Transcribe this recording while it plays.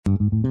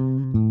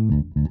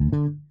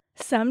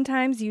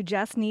Sometimes you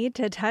just need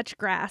to touch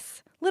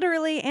grass,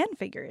 literally and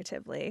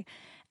figuratively.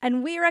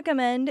 And we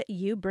recommend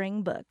you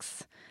bring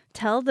books.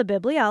 Tell the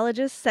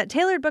bibliologists at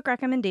Tailored Book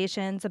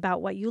Recommendations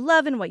about what you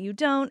love and what you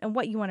don't, and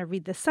what you want to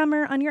read this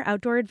summer on your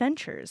outdoor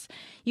adventures.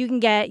 You can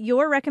get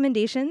your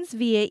recommendations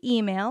via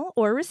email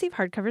or receive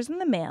hardcovers in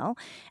the mail,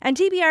 and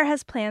TBR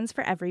has plans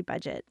for every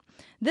budget.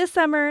 This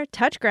summer,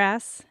 touch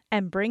grass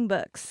and bring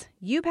books.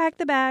 You pack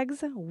the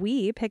bags,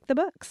 we pick the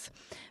books.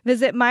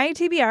 Visit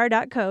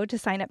mytbr.co to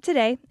sign up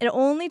today. It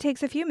only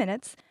takes a few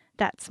minutes.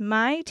 That's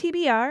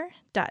mytbr.co.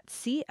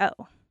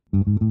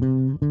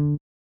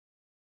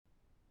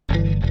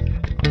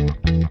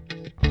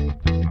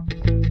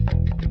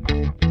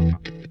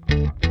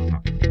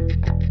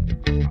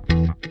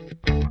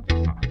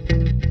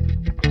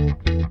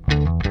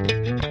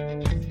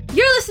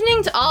 You're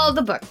listening to All of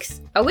the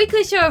Books, a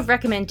weekly show of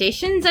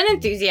recommendations and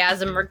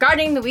enthusiasm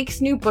regarding the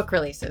week's new book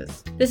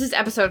releases. This is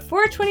episode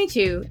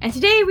 422, and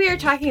today we are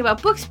talking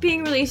about books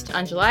being released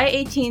on July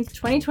 18th,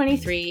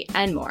 2023,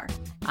 and more.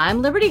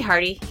 I'm Liberty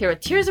Hardy, here with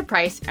Tirza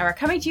Price, and we're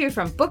coming to you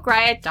from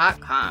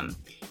BookRiot.com.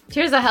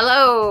 Tirza,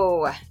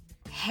 hello!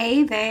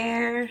 Hey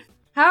there!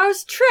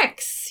 How's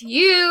Tricks?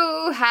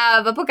 You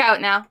have a book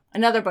out now.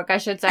 Another book, I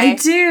should say. I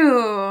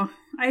do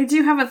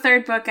have a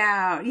third book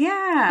out.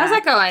 Yeah. How's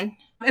that going?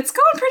 It's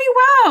going pretty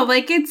well.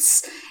 Like,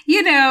 it's,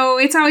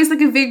 it's always like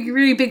a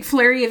really big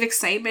flurry of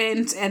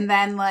excitement. And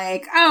then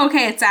like, oh,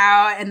 okay, it's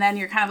out. And then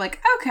you're kind of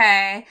like,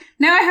 okay,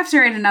 now I have to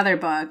write another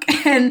book.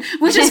 And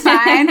which is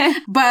fine.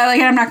 But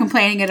like, I'm not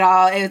complaining at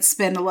all. It's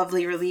been a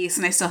lovely release.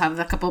 And I still have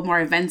a couple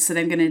more events that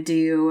I'm going to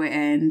do.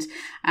 And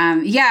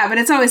but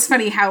it's always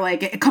funny how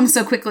like it comes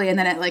so quickly and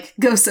then it like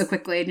goes so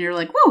quickly. And you're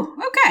like, whoa,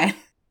 okay.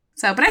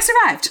 So, but I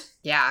survived.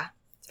 Yeah,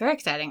 it's very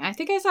exciting. I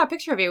think I saw a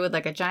picture of you with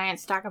like a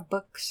giant stack of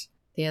books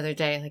the other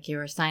day, like you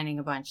were signing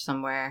a bunch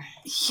somewhere.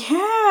 Yeah,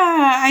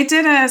 I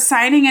did a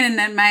signing in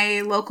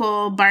my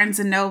local Barnes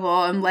 &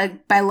 Noble. And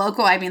like by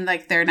local, I mean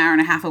like they're an hour and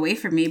a half away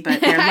from me,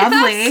 but they're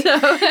lovely.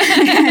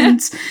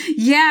 And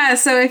yeah,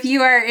 so if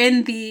you are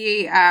in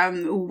the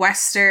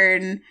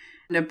western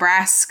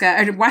Nebraska,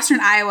 or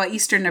western Iowa,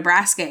 eastern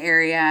Nebraska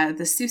area,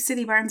 the Sioux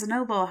City Barnes &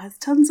 Noble has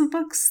tons of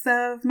books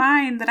of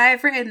mine that I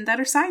have written that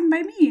are signed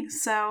by me.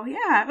 So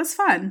yeah, it was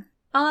fun.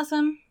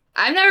 Awesome.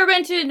 I've never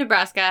been to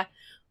Nebraska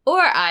or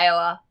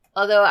Iowa,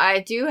 although I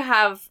do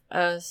have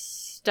a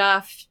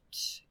stuffed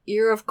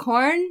ear of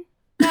corn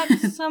that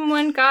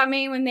someone got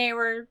me when they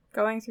were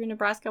going through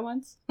Nebraska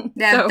once.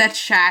 Yeah, that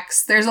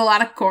tracks. There's a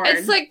lot of corn.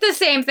 It's like the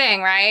same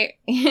thing, right?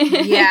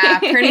 Yeah,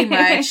 pretty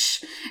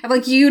much.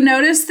 Like you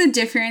notice the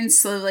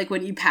difference of like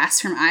when you pass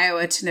from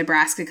Iowa to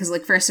Nebraska, because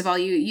like first of all,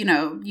 you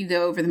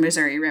go over the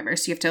Missouri River,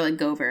 so you have to like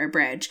go over a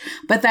bridge.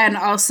 But then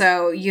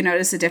also you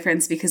notice a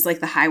difference because like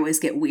the highways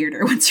get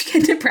weirder once you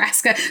get to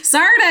Nebraska.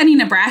 Sorry to any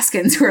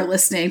Nebraskans who are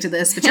listening to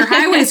this, but your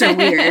highways are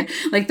weird.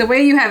 Like the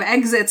way you have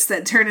exits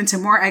that turn into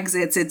more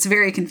exits, it's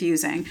very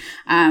confusing.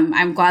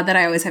 I'm glad that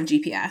I always have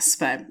GPS.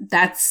 But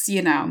that's,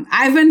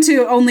 I've been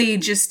to only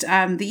just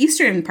the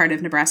eastern part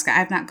of Nebraska.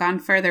 I've not gone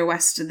further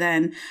west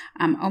than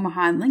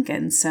Omaha and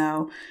Lincoln.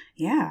 So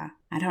yeah,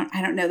 I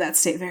don't know that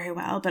state very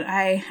well, but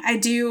I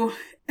do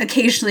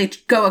occasionally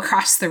go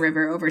across the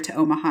river over to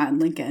Omaha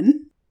and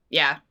Lincoln.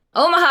 Yeah.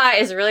 Omaha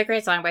is a really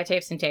great song by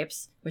Tapes and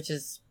Tapes, which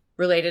is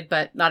related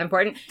but not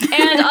important.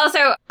 And also,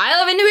 I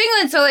live in New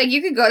England, so like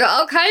you could go to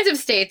all kinds of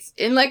states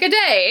in like a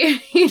day,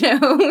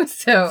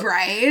 So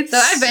right.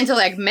 So I've been to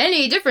like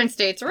many different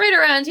states right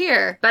around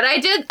here. But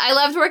I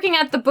loved working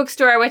at the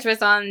bookstore, which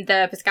was on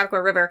the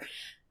Piscataqua River,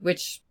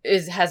 which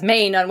has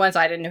Maine on one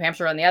side and New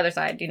Hampshire on the other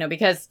side,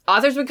 because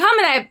authors would come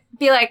and I'd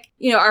be like,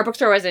 our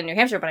bookstore was in New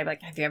Hampshire, but I'd be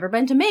like, have you ever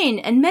been to Maine?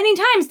 And many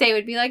times they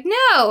would be like,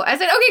 no. I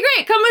said, okay,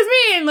 great, come with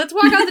me and let's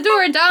walk out the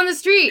door and down the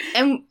street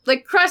and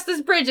like cross this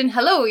bridge and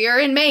hello, you're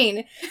in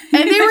Maine.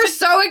 And they were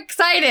so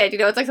excited.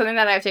 It's like something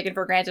that I've taken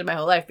for granted my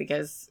whole life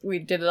because we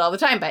did it all the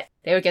time, but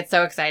they would get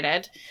so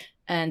excited.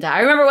 And I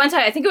remember one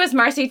time, I think it was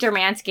Marcy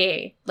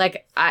Dermansky,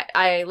 like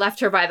I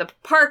left her by the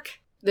park.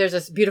 There's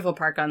this beautiful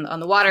park on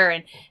the water,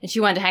 and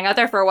she wanted to hang out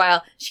there for a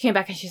while. She came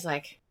back and she's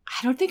like,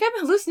 I don't think I'm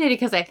hallucinating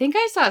because I think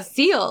I saw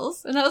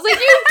seals. And I was like,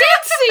 you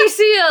did see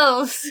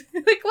seals!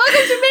 Like,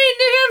 welcome to Maine,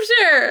 New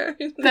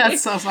Hampshire!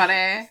 That's so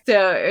funny.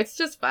 So it's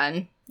just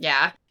fun.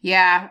 Yeah.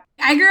 Yeah.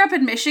 I grew up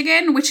in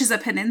Michigan, which is a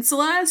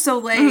peninsula. So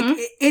like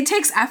it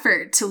takes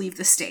effort to leave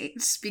the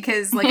state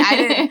because like I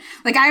didn't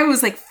like I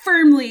was like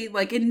firmly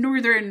like in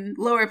northern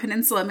lower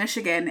peninsula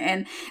Michigan.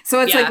 And so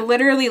it's like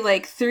literally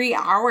like 3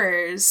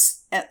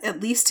 hours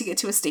at least to get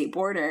to a state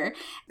border.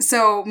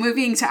 So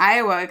moving to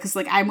Iowa, because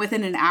like I'm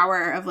within an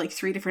hour of like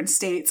 3 different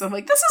states, I'm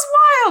like, this is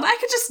wild. I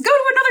could just go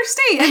to another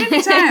state at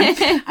any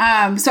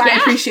time. So I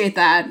appreciate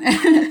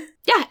that.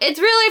 Yeah, it's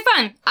really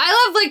fun.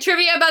 I love, like,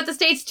 trivia about the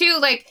states, too.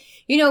 Like,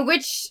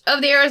 which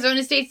of the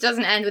Arizona states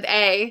doesn't end with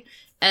A?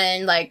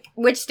 And, like,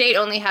 which state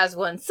only has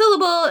one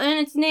syllable in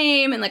its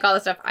name? And, like, all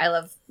this stuff. I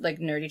love, like,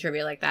 nerdy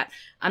trivia like that.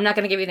 I'm not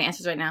going to give you the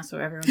answers right now, so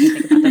everyone can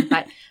think about them.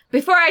 But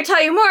before I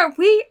tell you more,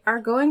 we are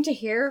going to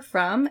hear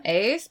from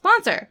a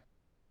sponsor.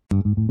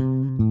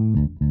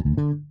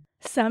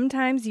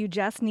 Sometimes you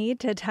just need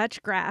to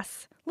touch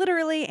grass,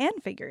 literally and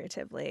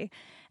figuratively.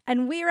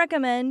 And we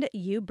recommend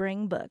you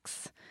bring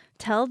books.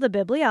 Tell the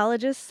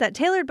bibliologists at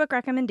Tailored Book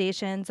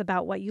Recommendations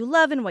about what you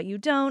love and what you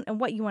don't, and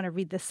what you want to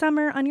read this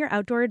summer on your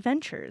outdoor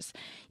adventures.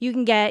 You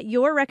can get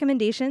your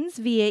recommendations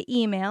via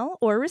email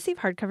or receive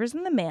hardcovers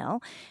in the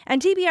mail,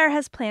 and TBR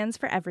has plans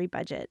for every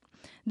budget.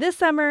 This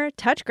summer,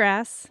 touch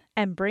grass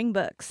and bring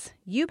books.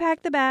 You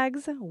pack the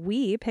bags,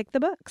 we pick the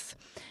books.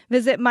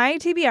 Visit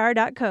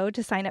mytbr.co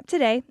to sign up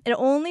today. It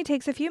only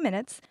takes a few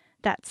minutes.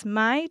 That's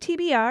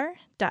mytbr.co.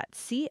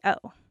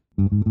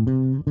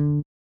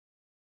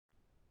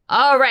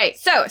 All right.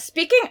 So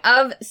speaking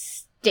of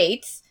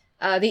states,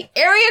 the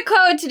area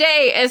code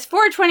today is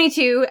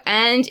 422,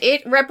 and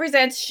it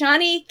represents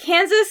Shawnee,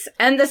 Kansas,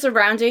 and the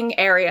surrounding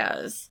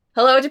areas.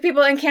 Hello to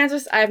people in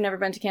Kansas. I've never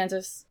been to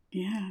Kansas.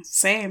 Yeah,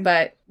 same.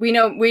 But we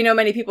know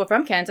many people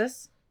from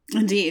Kansas.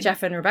 Indeed.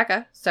 Jeff and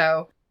Rebecca.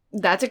 So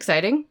that's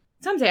exciting.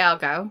 Someday I'll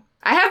go.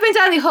 I have been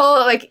down the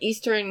whole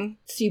eastern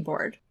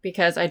seaboard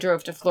because I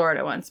drove to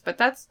Florida once, but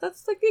that's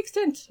the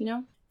extent,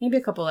 Maybe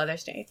a couple other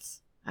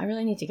states. I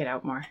really need to get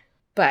out more.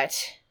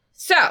 But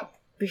so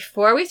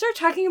before we start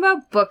talking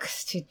about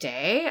books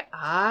today,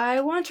 I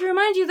want to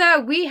remind you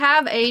that we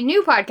have a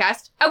new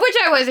podcast, of which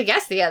I was a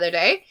guest the other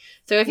day.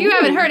 So if you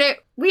haven't heard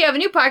it, we have a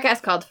new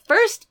podcast called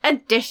First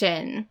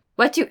Edition.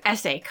 What do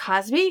S.A.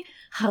 Cosby,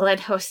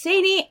 Khaled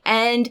Hosseini,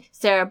 and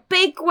Sarah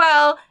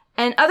Bakewell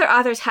and other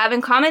authors have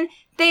in common?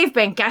 They've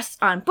been guests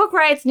on Book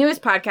Riot's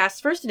newest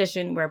podcast, First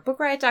Edition, where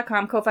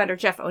BookRiot.com co-founder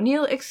Jeff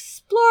O'Neill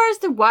explores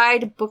the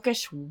wide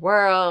bookish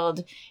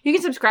world. You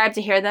can subscribe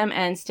to hear them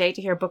and stay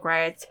to hear Book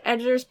Riot's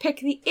editors pick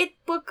the It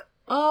Book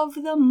of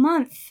the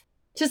Month.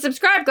 To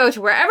subscribe, go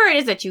to wherever it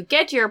is that you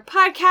get your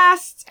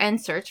podcasts and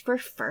search for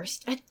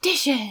First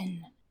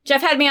Edition.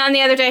 Jeff had me on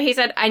the other day. He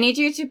said, I need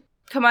you to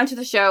come onto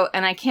the show,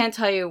 and I can't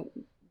tell you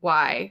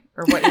why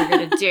or what you're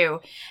going to do.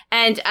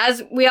 And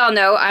as we all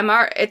know,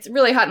 it's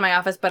really hot in my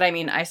office, but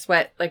I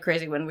sweat like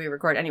crazy when we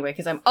record anyway,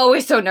 because I'm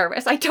always so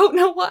nervous. I don't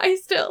know why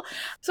still.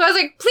 So I was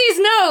like, please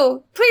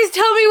no, please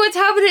tell me what's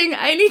happening.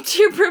 I need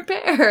to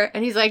prepare.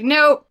 And he's like,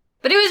 no,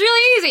 but it was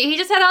really easy. He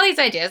just had all these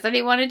ideas that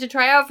he wanted to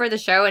try out for the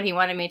show, and he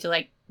wanted me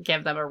to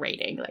give them a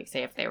rating,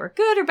 say if they were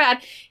good or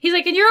bad. He's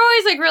like, and you're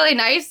always really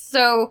nice.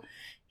 So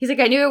he's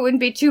like, I knew it wouldn't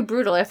be too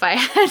brutal if I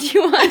had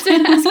you on to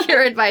ask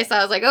your advice.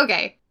 I was like,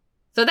 okay.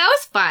 So that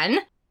was fun.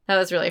 That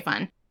was really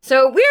fun.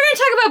 So we're going to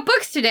talk about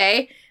books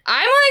today.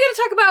 I'm only going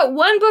to talk about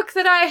one book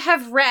that I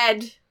have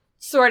read,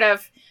 sort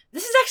of.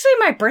 This is actually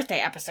my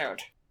birthday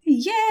episode.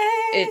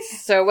 Yay!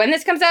 So when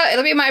this comes out,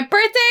 it'll be my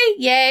birthday.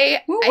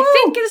 Yay! Woo-woo.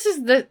 I think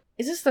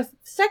is this the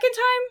second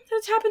time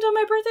that's happened on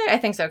my birthday? I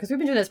think so, because we've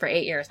been doing this for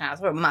 8 years now,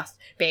 so it must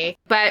be.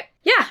 But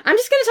yeah, I'm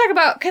just going to talk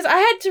about, because I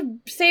had to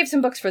save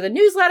some books for the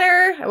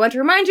newsletter. I want to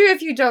remind you,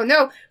 if you don't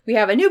know, we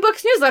have a new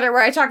books newsletter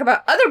where I talk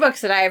about other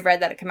books that I have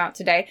read that have come out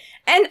today.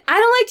 And I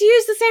don't like to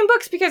use the same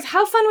books, because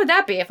how fun would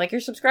that be if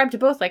you're subscribed to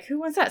both? Who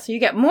wants that? So you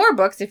get more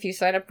books if you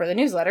sign up for the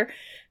newsletter.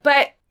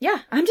 But yeah,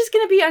 I'm just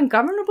going to be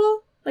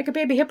ungovernable like a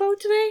baby hippo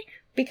today,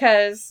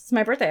 because it's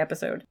my birthday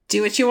episode.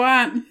 Do what you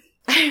want.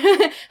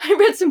 I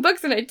read some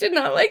books and I did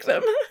not like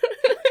them.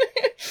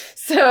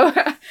 So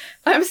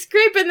I'm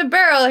scraping the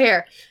barrel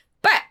here.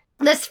 But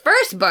this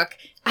first book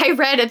I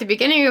read at the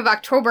beginning of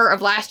October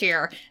of last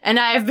year, and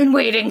I have been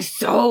waiting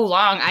so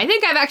long. I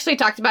think I've actually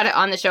talked about it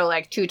on the show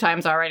 2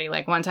 times already.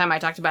 One time I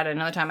talked about it,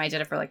 another time I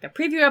did it for the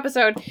preview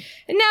episode.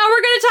 And now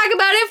we're going to talk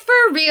about it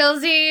for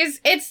realsies.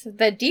 It's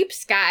The Deep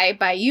Sky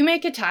by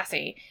Yume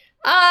Kitase.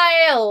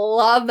 I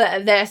love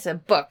this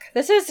book.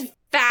 This has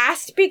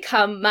fast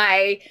become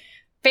my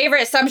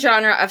favorite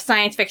subgenre of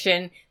science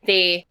fiction.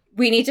 We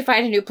need to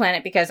find a new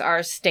planet because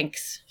ours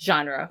stinks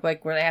genre,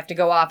 where they have to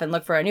go off and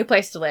look for a new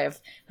place to live.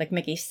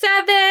 Mickey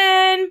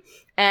 7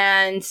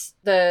 and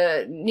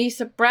the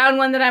Nisa Brown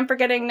one that I'm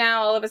forgetting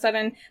now all of a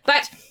sudden.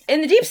 But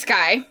in The Deep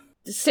Sky,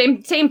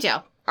 same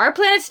deal. Our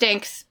planet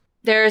stinks.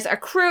 There's a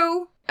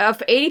crew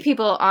of 80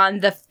 people on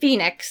the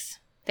Phoenix.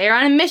 They're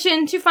on a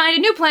mission to find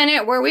a new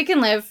planet where we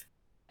can live.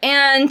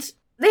 And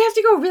they have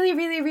to go really,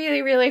 really,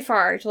 really, really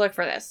far to look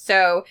for this.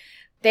 So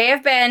they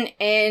have been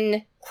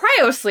in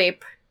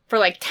cryosleep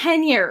for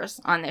 10 years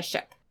on this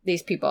ship,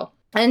 these people.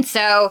 And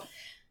so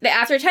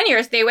after 10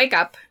 years, they wake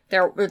up.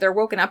 They're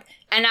woken up.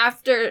 And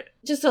after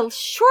just a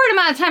short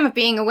amount of time of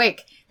being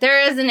awake,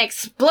 there is an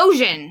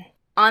explosion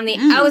on the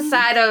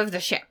outside of the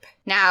ship.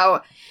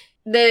 Now,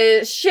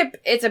 the ship,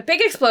 it's a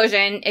big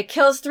explosion. It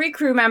kills 3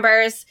 crew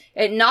members.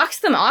 It knocks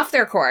them off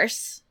their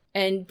course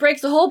and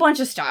breaks a whole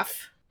bunch of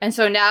stuff. And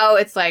so now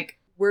it's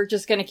we're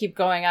just going to keep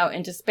going out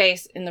into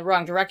space in the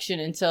wrong direction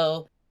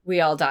until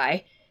we all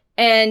die.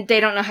 And they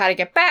don't know how to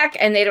get back,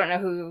 and they don't know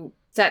who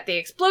set the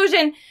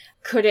explosion.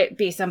 Could it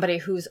be somebody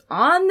who's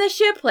on the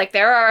ship?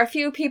 There are a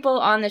few people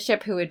on the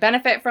ship who would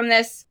benefit from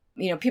this.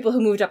 People who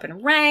moved up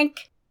in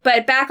rank.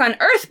 But back on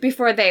Earth,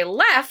 before they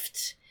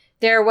left,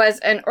 there was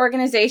an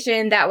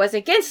organization that was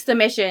against the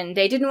mission.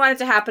 They didn't want it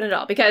to happen at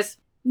all because,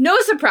 no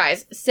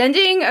surprise,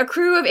 sending a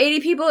crew of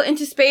 80 people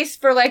into space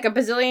for a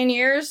bazillion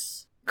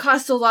years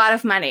costs a lot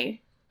of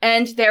money.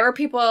 And there were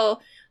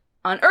people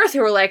on Earth who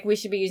were like, we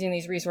should be using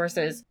these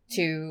resources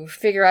to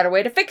figure out a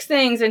way to fix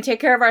things and take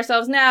care of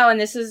ourselves now, and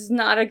this is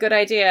not a good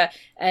idea.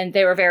 And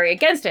they were very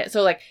against it.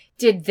 So, like,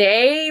 did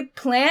they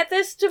plant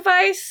this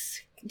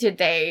device? Did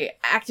they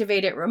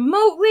activate it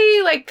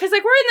remotely? Like, because,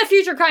 like, we're in the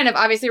future, kind of.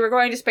 Obviously, we're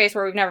going to space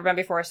where we've never been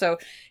before, so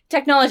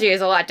technology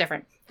is a lot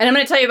different. And I'm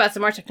going to tell you about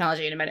some more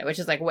technology in a minute, which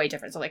is, like, way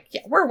different. So, like,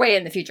 yeah, we're way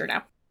in the future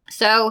now.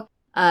 So,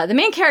 the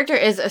main character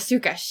is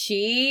Asuka.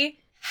 She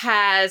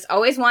has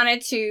always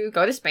wanted to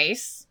go to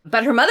space,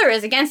 but her mother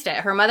is against it.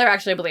 Her mother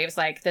actually believes,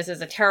 like, this is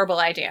a terrible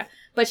idea.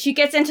 But she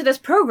gets into this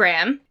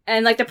program,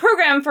 and, like, the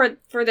program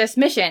for this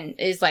mission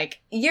is,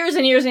 like, years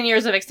and years and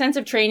years of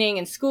extensive training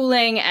and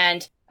schooling,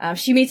 and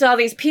she meets all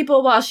these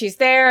people while she's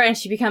there, and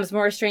she becomes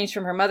more estranged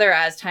from her mother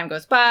as time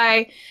goes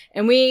by.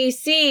 And we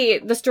see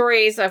the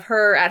stories of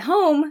her at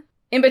home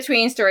in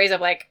between stories of,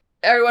 like,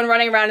 everyone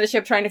running around the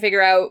ship trying to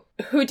figure out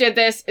who did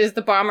this, is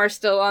the bomber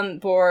still on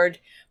board,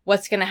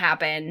 what's gonna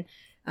happen,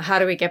 how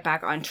do we get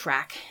back on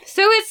track.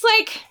 So it's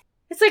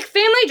like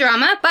family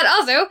drama, but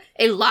also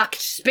a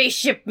locked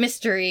spaceship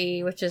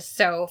mystery, which is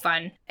so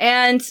fun.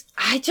 And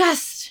I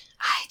just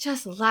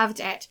loved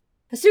it.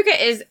 Asuka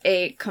is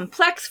a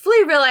complex,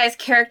 fully realized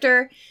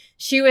character.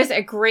 She was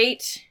a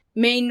great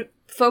main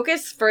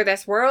focus for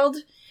this world.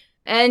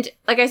 And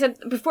like I said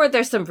before,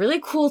 there's some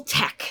really cool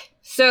tech.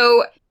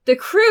 So the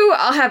crew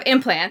all have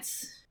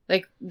implants.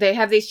 Like, they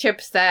have these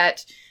chips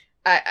that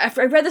I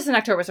read this in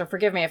October, so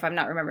forgive me if I'm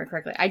not remembering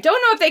correctly. I don't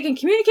know if they can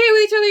communicate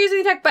with each other using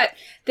the tech, but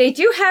they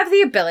do have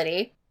the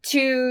ability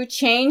to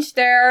change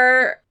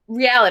their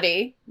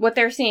reality, what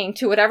they're seeing,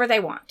 to whatever they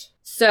want.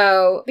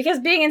 So, because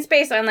being in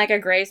space on, like, a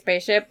gray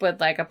spaceship with,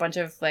 like, a bunch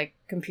of, like,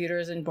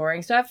 computers and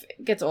boring stuff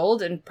gets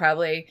old and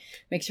probably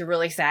makes you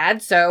really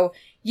sad. So,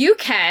 you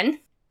can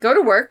go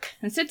to work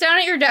and sit down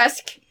at your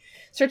desk,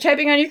 start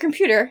typing on your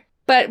computer,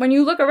 but when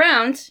you look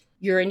around,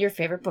 you're in your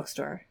favorite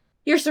bookstore.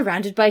 You're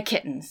surrounded by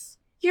kittens.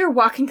 You're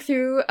walking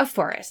through a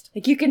forest.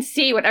 Like, you can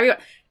see what everyone...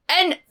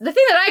 And the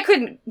thing that I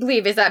couldn't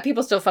believe is that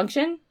people still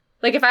function.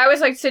 Like, if I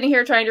was, like, sitting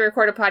here trying to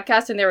record a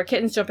podcast and there were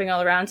kittens jumping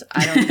all around,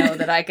 I don't know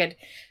that I could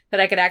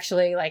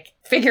actually, like,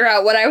 figure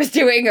out what I was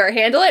doing or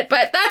handle it.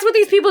 But that's what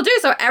these people do.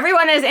 So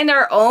everyone is in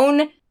their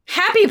own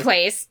happy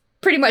place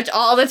pretty much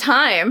all the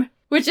time,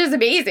 which is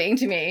amazing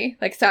to me.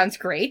 Like, sounds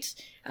great.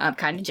 I'm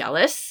kind of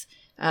jealous.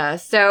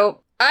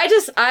 So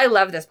I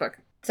love this book.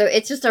 So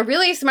it's just a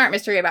really smart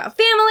mystery about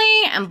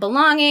family and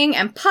belonging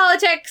and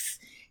politics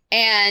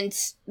and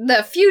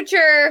the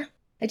future.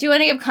 I do want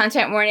to give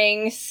content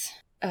warnings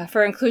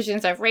for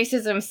inclusions of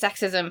racism,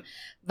 sexism,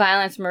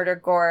 violence, murder,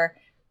 gore,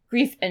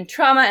 grief and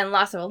trauma and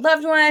loss of a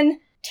loved one,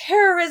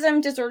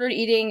 terrorism, disordered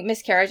eating,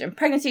 miscarriage and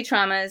pregnancy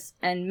traumas,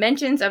 and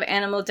mentions of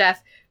animal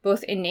death,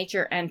 both in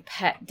nature and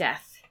pet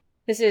death.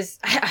 This is,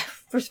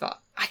 first of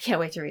all, I can't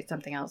wait to read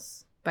something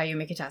else by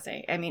Yumi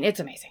Kitase. I mean, it's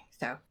amazing.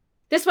 So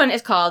this one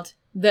is called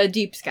The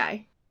Deep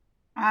Sky.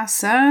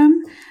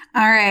 Awesome.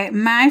 All right.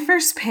 My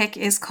first pick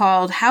is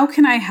called How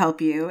Can I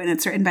Help You? And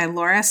it's written by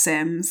Laura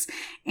Sims.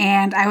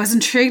 And I was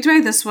intrigued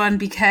by this one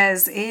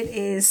because it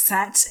is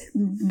set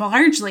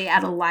largely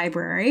at a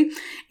library.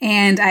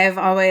 And I have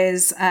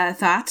always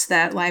thought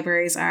that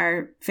libraries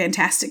are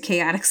fantastic,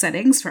 chaotic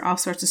settings for all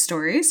sorts of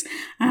stories.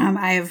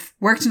 I've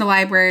worked in the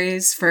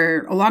libraries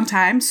for a long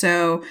time.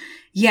 So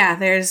yeah,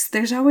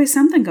 there's always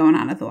something going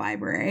on at the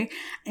library.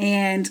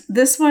 And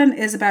this one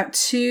is about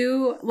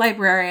two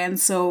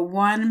librarians. So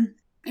one,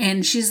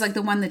 and she's like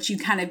the one that you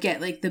kind of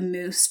get like the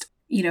most,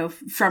 you know,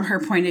 from her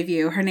point of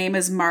view. Her name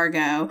is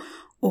Margot.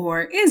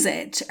 Or is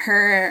it?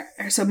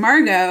 So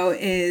Margot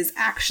is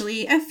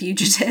actually a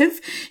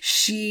fugitive.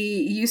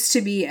 She used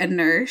to be a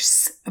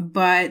nurse,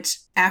 but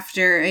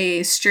after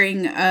a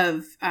string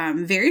of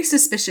very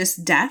suspicious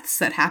deaths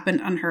that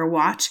happened on her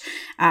watch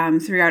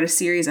throughout a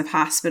series of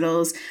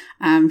hospitals,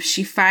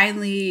 she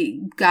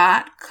finally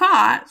got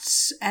caught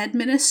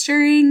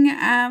administering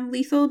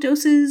lethal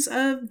doses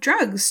of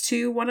drugs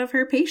to one of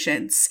her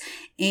patients.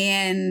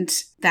 And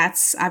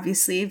that's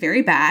obviously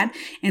very bad.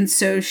 And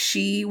so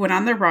she went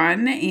on the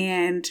run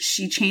and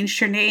she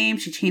changed her name.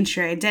 She changed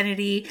her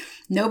identity.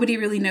 Nobody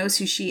really knows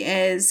who she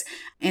is.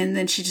 And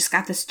then she just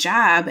got this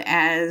job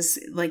as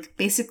like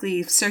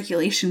basically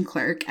circulation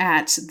clerk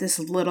at this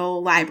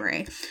little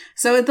library.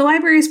 So the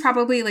library is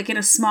probably like in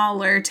a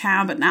smaller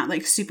town, but not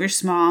like super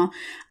small.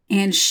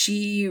 And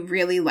she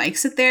really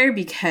likes it there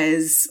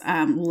because,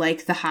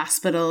 like the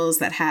hospitals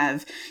that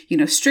have, you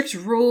know, strict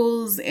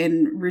rules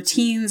and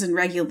routines and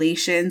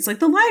regulations, like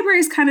the library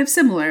is kind of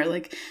similar.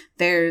 Like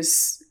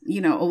there's, you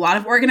know, a lot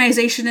of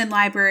organization in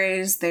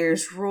libraries.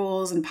 There's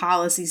rules and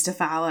policies to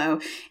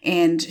follow.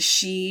 And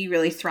she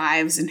really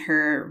thrives in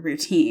her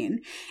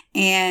routine.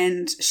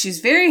 And she's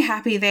very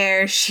happy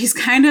there. She's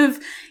kind of,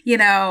 you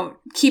know,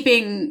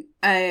 keeping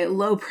a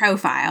low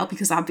profile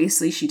because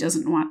obviously she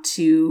doesn't want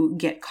to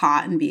get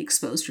caught and be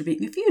exposed for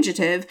being a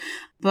fugitive.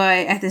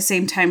 But at the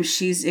same time,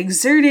 she's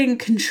exerting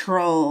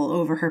control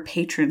over her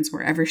patrons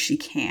wherever she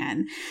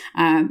can,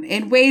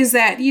 in ways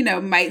that, you know,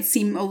 might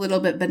seem a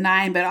little bit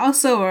benign, but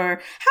also have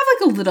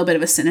like a little bit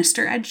of a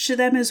sinister edge to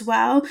them as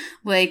well.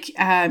 Like,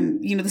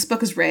 you know, this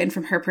book is written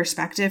from her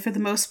perspective for the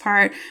most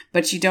part,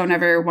 but you don't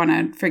ever want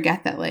to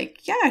forget that,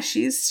 like, yeah,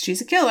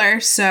 she's a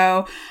killer.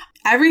 So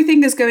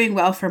everything is going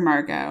well for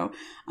Margot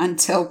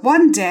until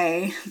one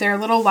day their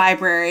little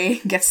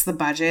library gets the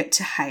budget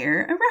to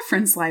hire a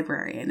reference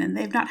librarian. And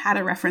they've not had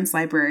a reference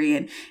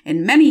librarian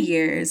in many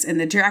years. And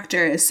the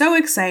director is so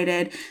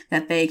excited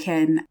that they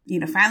can, you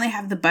know, finally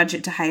have the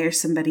budget to hire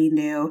somebody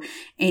new.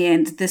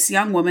 And this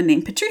young woman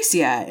named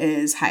Patricia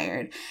is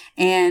hired.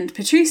 And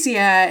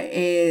Patricia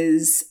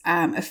is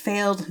a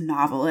failed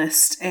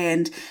novelist,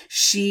 and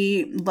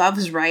she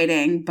loves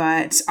writing,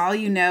 but all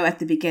you know at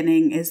the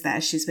beginning is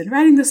that she's been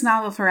writing this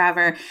novel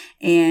forever,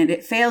 and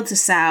it failed to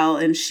sell,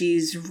 and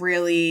she's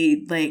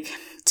really, like,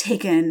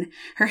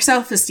 her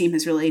self-esteem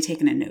has really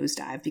taken a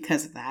nosedive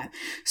because of that.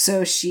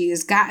 So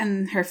she's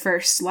gotten her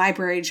first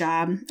library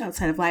job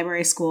outside of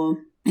library school,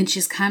 and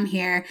she's come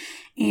here,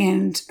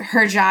 and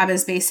her job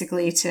is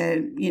basically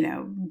to, you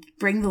know,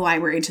 bring the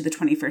library to the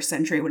 21st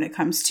century when it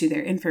comes to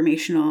their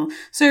informational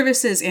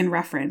services and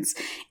reference.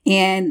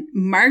 And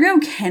Margot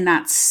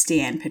cannot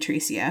stand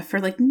Patricia for,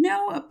 like,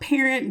 no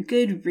apparent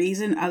good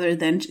reason other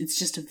than it's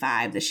just a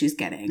vibe that she's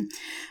getting.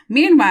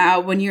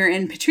 Meanwhile, when you're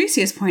in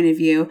Patricia's point of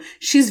view,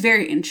 she's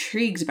very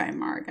intrigued by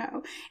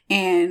Margot,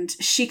 and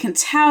she can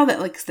tell that,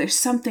 like, there's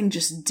something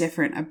just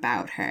different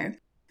about her.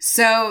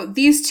 So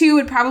these two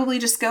would probably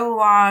just go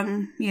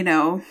along, you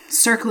know,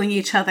 circling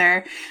each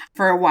other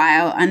for a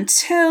while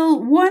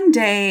until one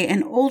day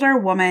an older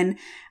woman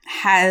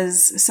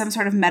has some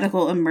sort of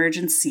medical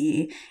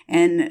emergency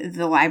in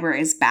the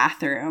library's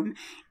bathroom.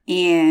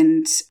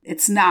 And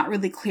it's not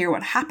really clear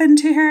what happened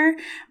to her,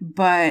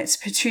 but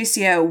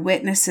Patricia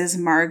witnesses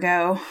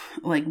Margot,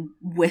 like,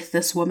 with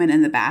this woman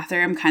in the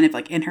bathroom, kind of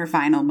like in her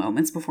final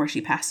moments before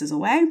she passes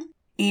away.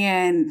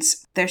 And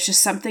there's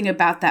just something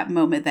about that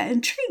moment that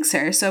intrigues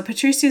her. So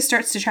Patricia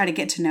starts to try to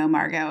get to know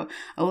Margot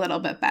a little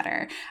bit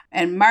better.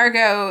 And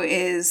Margot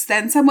is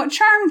then somewhat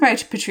charmed by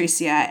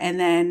Patricia and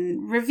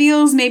then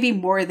reveals maybe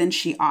more than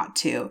she ought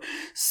to.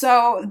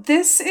 So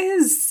this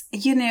is,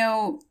 you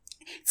know,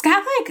 it's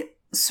got like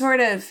sort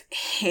of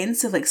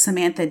hints of like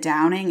Samantha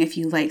Downing, if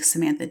you like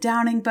Samantha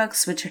Downing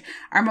books, which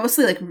are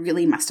mostly like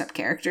really messed up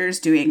characters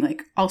doing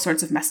like all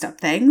sorts of messed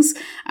up things.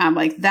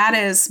 Like that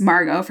is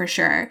Margot for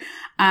sure.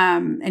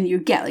 And you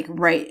get like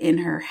right in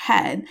her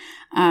head.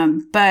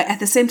 But at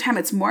the same time,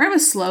 it's more of a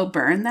slow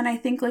burn than I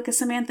think like a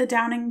Samantha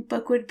Downing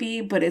book would be,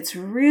 but it's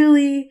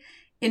really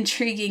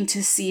intriguing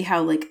to see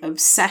how like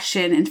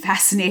obsession and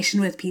fascination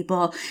with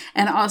people,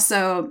 and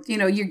also, you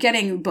know, you're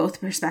getting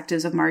both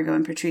perspectives of Margot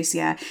and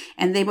Patricia,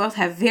 and they both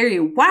have very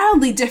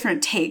wildly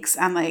different takes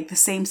on like the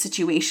same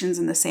situations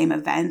and the same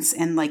events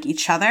and like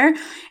each other.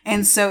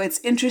 And so it's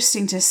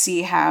interesting to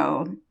see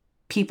how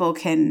people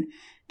can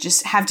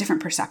just have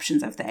different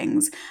perceptions of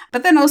things.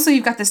 But then also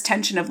you've got this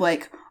tension of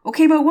like,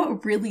 okay, but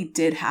what really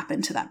did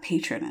happen to that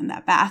patron in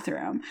that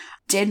bathroom?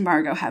 Did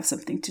Margot have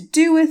something to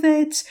do with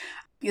it?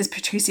 Is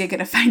Patricia going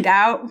to find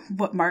out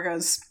what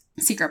Margot's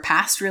secret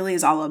past really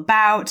is all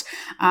about?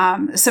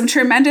 Some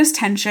tremendous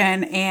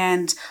tension,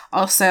 and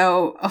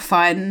also a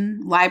fun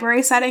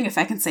library setting, if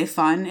I can say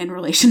fun in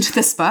relation to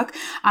this book. It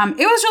was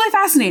really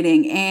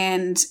fascinating,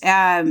 and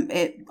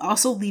it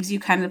also leaves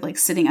you kind of like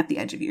sitting at the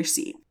edge of your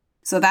seat.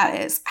 So that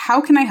is How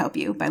Can I Help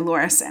You by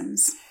Laura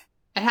Sims.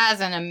 It has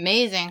an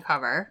amazing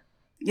cover.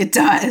 It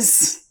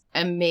does.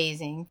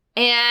 Amazing.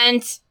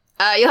 And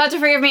you'll have to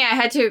forgive me. I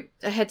had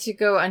to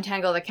go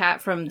untangle the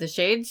cat from the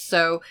shades.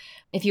 So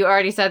if you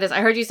already said this,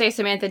 I heard you say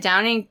Samantha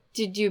Downing.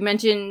 Did you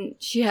mention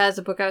she has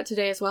a book out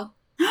today as well?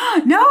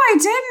 No, I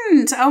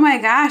didn't. Oh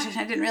my gosh,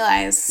 I didn't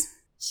realize.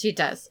 She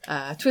does.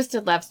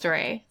 Twisted Love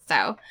Story. So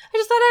I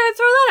just thought I would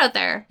throw that out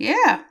there.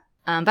 Yeah.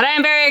 But I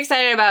am very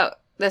excited about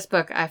this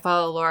book. I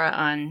follow Laura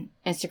on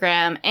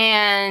Instagram,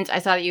 and I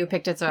saw that you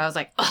picked it, so I was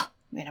like, oh,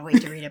 I'm gonna wait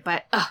to read it.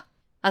 But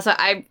also,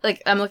 I'm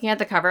looking at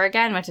the cover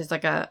again, which is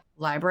like a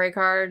library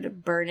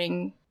card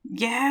burning.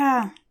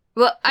 Yeah.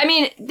 Well, I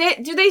mean,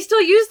 do they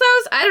still use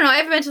those? I don't know. I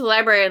haven't been to the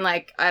library in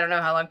like, I don't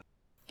know how long.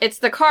 It's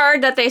the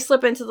card that they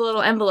slip into the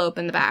little envelope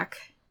in the back.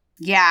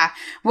 Yeah.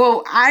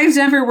 Well, I've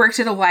never worked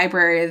at a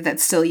library that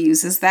still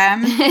uses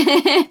them. I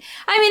mean,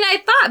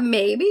 I thought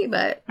maybe,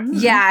 but...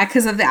 Yeah,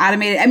 because of the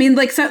automated... I mean,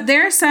 like, so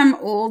there are some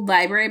old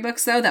library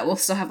books, though, that will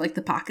still have, like,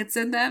 the pockets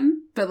in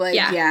them. But, like,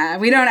 yeah,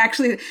 we don't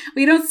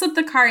slip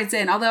the cards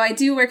in. Although I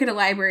do work at a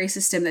library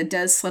system that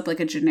does slip, like,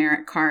 a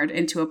generic card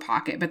into a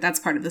pocket. But that's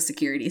part of the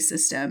security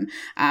system.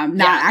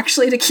 Not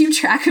actually to keep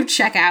track of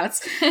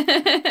checkouts.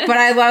 But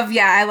I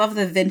love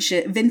the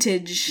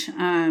vintage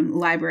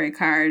library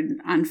card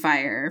on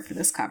fire for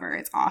this cover.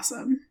 It's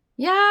awesome.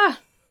 Yeah.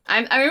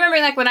 I remember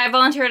like when I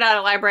volunteered at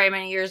a library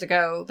many years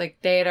ago, like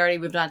they had already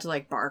moved on to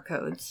like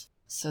barcodes.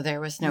 So there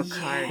was no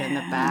card in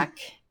the back.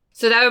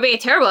 So that would be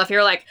terrible if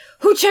you're like,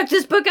 who checked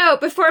this book out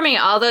before me?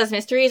 All those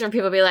mysteries where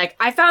people be like,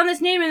 I found this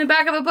name in the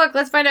back of a book.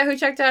 Let's find out who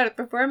checked out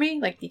before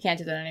me. Like, you can't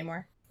do that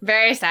anymore.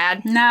 Very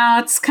sad. No,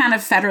 it's kind of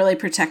federally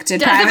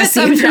protected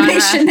privacy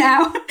information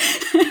now.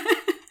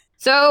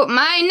 So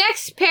my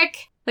next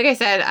pick, like I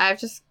said, I've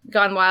just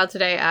gone wild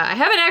today. I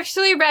haven't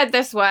actually read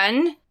this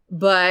one,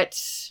 but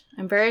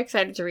I'm very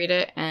excited to read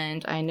it.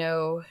 And I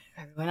know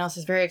everyone else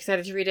is very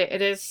excited to read it.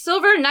 It is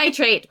Silver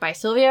Nitrate by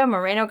Silvia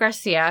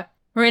Moreno-Garcia.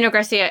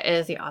 Moreno-Garcia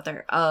is the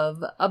author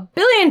of a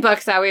billion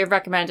books that we've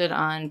recommended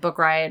on Book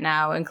Riot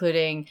now,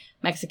 including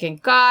Mexican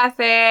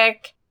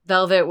Gothic,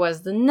 Velvet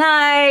Was the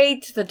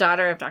Night, The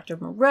Daughter of Dr.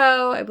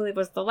 Moreau, I believe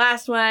was the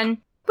last one.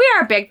 We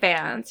are big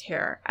fans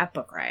here at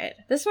Book Riot.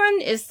 This one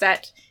is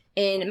set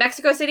in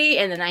Mexico City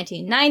in the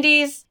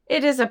 1990s.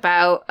 It is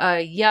about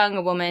a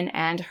young woman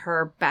and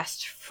her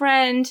best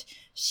friend.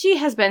 She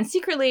has been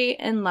secretly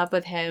in love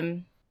with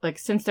him, like,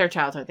 since their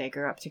childhood. They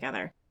grew up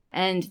together.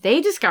 And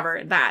they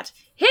discover that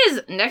his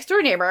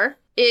next-door neighbor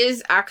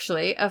is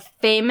actually a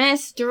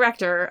famous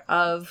director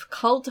of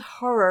cult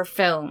horror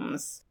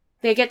films.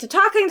 They get to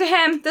talking to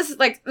him. This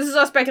is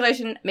all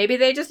speculation. Maybe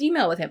they just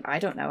email with him. I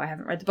don't know. I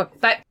haven't read the book.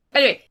 But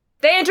anyway,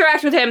 they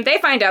interact with him. They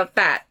find out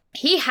that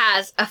he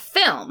has a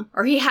film,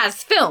 or he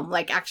has film,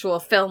 like actual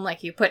film,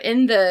 like you put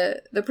in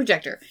the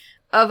projector,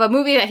 of a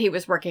movie that he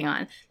was working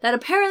on, that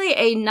apparently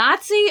a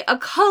Nazi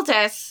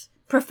occultist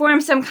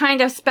performed some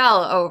kind of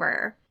spell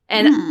over.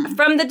 And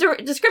from the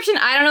description,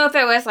 I don't know if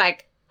it was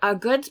like a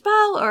good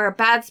spell or a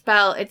bad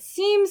spell. It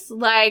seems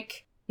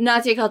like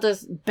Nazi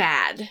occultist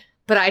bad,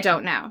 but I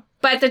don't know.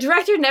 But the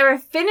director never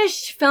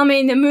finished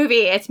filming the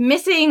movie. It's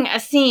missing a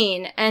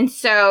scene. And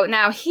so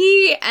now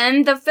he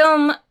and the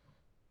film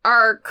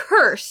are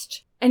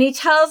cursed. And he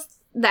tells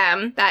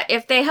them that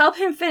if they help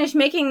him finish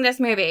making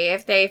this movie,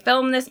 if they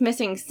film this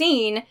missing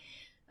scene,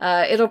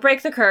 it'll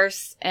break the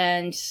curse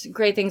and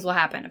great things will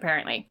happen,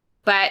 apparently.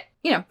 But,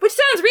 you know, which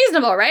sounds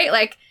reasonable, right?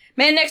 Like,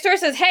 man next door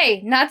says,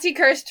 hey, Nazi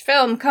cursed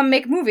film, come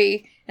make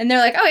movie. And they're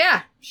like, oh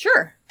yeah,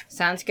 sure.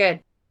 Sounds good.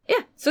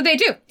 Yeah, so they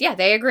do. Yeah,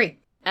 they agree.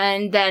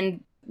 And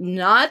then,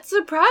 not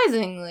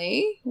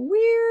surprisingly,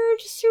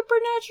 weird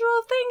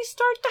supernatural things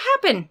start to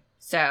happen.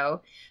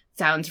 So,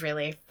 sounds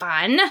really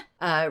fun.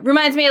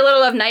 Reminds me a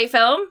little of Night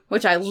Film,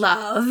 which I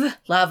love.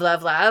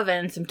 Love.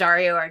 And some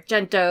Dario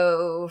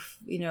Argento,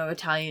 you know,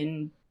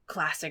 Italian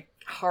classic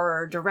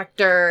horror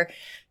director.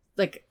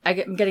 Like,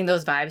 I'm getting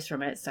those vibes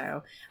from it,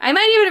 so I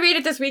might even read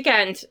it this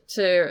weekend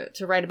to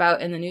write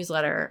about in the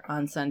newsletter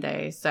on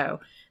Sunday,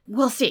 so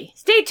we'll see.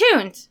 Stay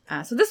tuned!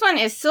 So this one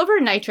is Silver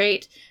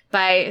Nitrate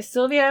by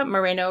Silvia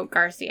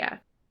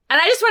Moreno-Garcia.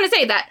 And I just want to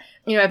say that,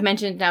 you know, I've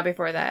mentioned now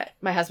before that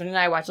my husband and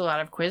I watch a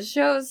lot of quiz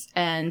shows,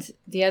 and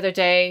the other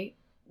day,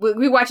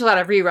 we watch a lot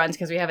of reruns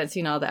because we haven't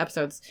seen all the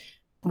episodes.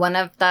 One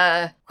of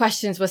the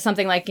questions was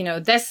something like, you know,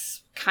 this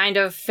kind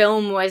of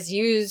film was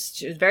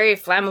used, it was very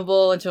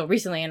flammable until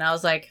recently, and I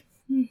was like,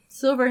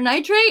 silver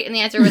nitrate? And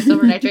the answer was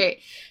silver nitrate.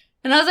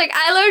 And I was like,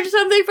 I learned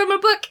something from a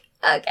book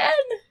again.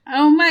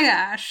 Oh my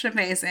gosh,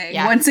 amazing.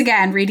 Yeah. Once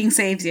again, reading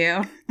saves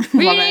you.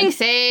 Reading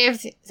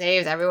saves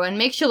everyone,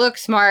 makes you look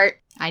smart.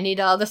 I need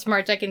all the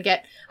smarts I can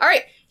get. All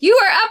right, you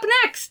are up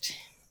next.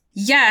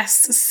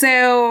 Yes,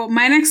 so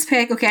my next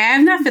pick, okay, I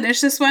have not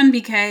finished this one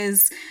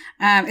because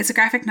it's a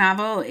graphic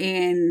novel,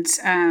 and,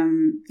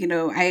 you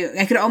know,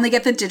 I could only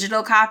get the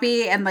digital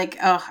copy, and, like,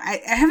 I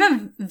have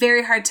a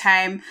very hard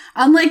time,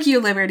 unlike you,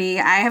 Liberty,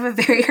 I have a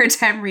very hard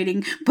time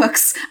reading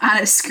books on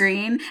a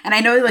screen, and I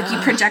know, like, you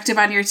project them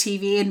on your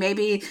TV, and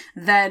maybe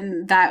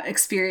then that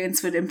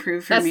experience would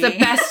improve for me. That's the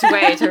best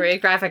way to read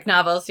graphic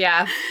novels,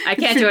 yeah. I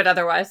can't do it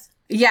otherwise.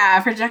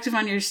 Yeah, project them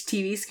on your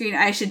TV screen.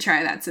 I should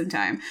try that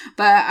sometime.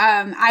 But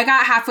I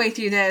got halfway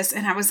through this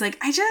and I was like,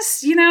 I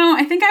just, you know,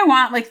 I think I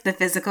want like the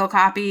physical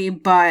copy,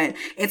 but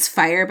it's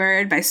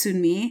Firebird by Sun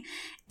Mi.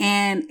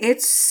 And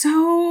it's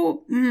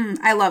so,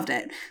 I loved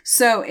it.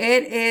 So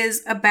it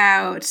is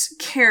about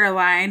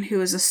Caroline,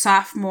 who is a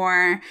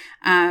sophomore.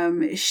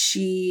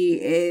 She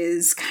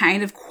is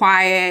kind of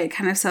quiet,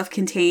 kind of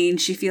self-contained.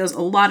 She feels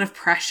a lot of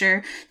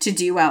pressure to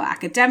do well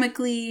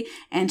academically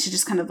and to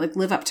just kind of like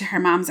live up to her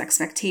mom's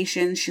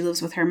expectations. She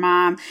lives with her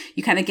mom.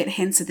 You kind of get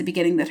hints at the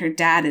beginning that her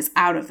dad is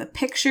out of the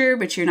picture,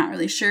 but you're not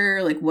really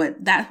sure like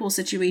what that whole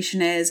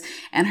situation is.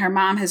 And her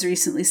mom has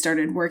recently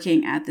started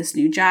working at this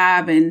new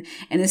job and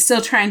is still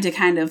trying to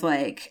kind of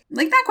like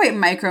not quite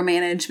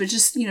micromanage, but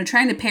just, you know,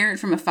 trying to parent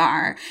from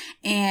afar.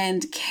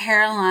 And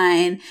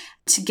Caroline,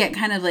 to get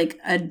kind of like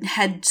a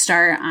head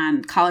start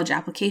on college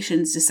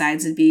applications,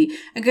 decides it'd be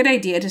a good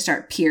idea to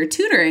start peer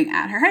tutoring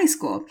at her high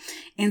school.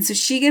 And so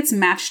she gets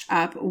matched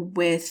up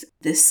with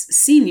this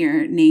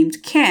senior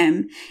named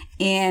Kim.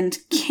 And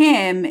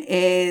Kim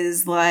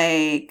is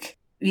like,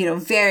 you know,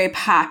 very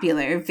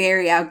popular,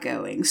 very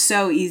outgoing,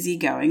 so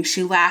easygoing.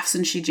 She laughs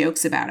and she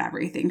jokes about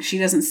everything. She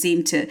doesn't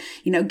seem to,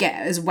 you know, get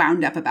as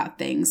wound up about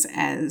things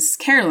as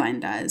Caroline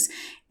does.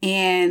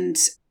 And,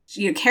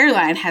 you know,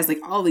 Caroline has like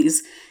all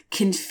these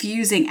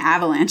confusing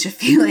avalanche of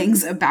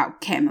feelings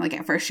about Kim. Like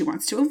at first she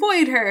wants to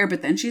avoid her,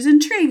 but then she's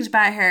intrigued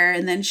by her.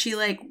 And then she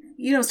like,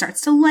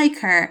 starts to like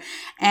her.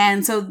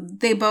 And so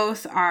they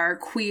both are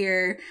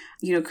queer,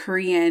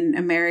 Korean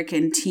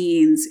American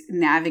teens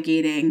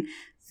navigating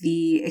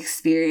the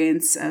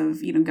experience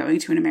of, going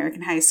to an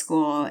American high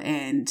school.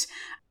 And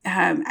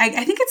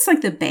I think it's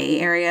like the Bay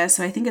Area,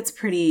 so I think it's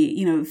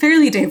pretty,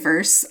 fairly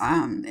diverse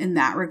in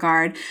that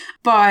regard.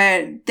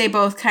 But they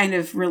both kind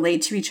of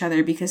relate to each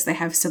other because they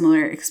have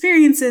similar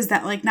experiences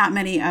that like not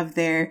many of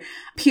their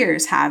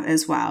peers have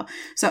as well.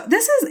 So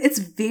it's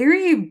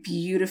very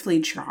beautifully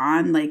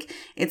drawn. Like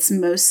it's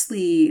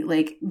mostly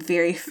like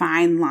very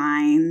fine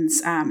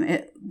lines.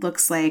 It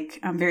looks like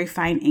very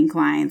fine ink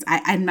lines.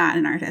 I'm not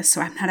an artist,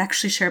 so I'm not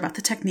actually sure about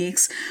the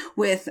techniques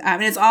with,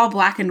 and it's all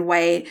black and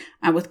white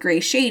with gray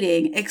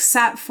shading,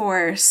 except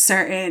for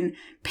certain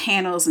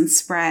panels and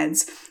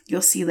spreads.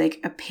 You'll see like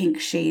a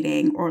pink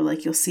shading, or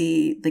like you'll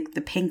see like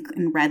the pink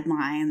and red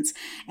lines.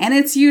 And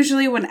it's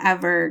usually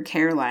whenever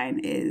Caroline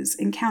is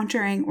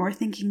encountering or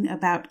thinking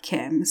about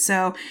Kim.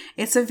 So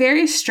it's a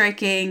very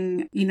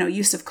striking,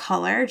 use of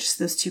color, just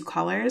those two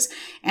colors.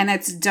 And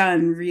it's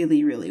done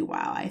really, really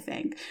well, I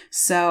think.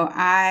 So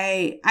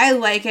I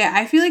like it.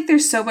 I feel like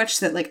there's so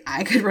much that like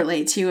I could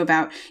relate to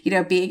about,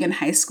 being in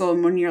high school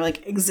and when you're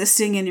like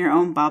existing in your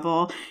own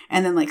bubble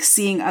and then like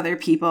seeing other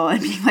people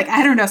and being like,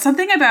 I don't know,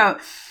 something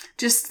about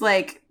just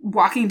like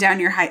walking down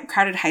your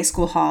crowded high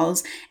school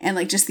halls and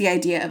like just the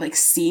idea of like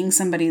seeing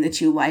somebody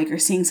that you like or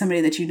seeing somebody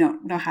that you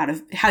don't know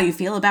how you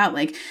feel about,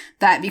 like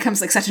that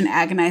becomes like such an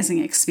agonizing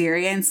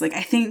experience. Like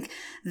I think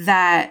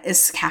that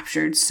is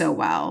captured so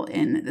well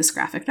in this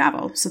graphic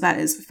novel. So that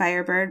is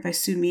Firebird by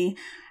Sunmi.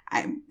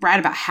 I read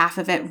about half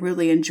of it,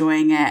 really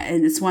enjoying it,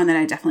 and it's one that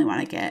I definitely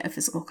want to get a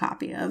physical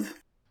copy of.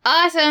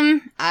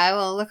 Awesome. I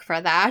will look for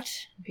that.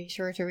 Be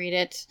sure to read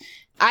it.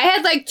 I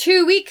had like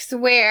 2 weeks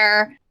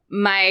where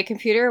my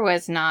computer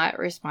was not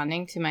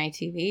responding to my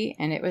TV,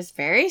 and it was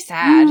very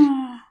sad.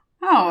 Oh.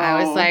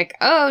 I was like,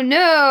 oh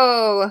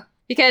no.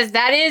 Because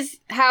that is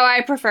how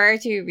I prefer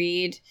to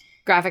read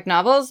graphic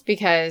novels,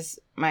 because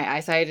my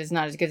eyesight is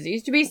not as good as it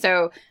used to be,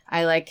 so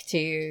I like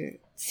to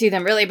see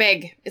them really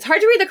big. It's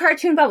hard to read the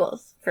cartoon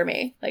bubbles for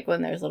me, like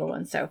when there's little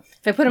ones. So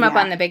if I put them up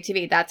on the big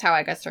TV, that's how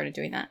I got started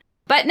doing that.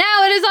 But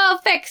now it is all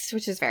fixed,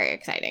 which is very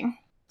exciting.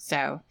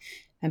 So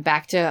I'm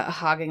back to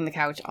hogging the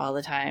couch all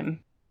the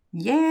time.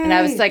 Yay! And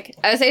I was saying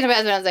to my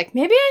husband, I was like,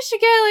 maybe I should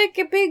get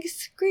like a big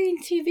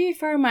screen TV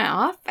for my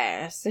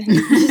office. And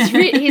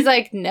he's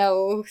like,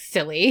 no,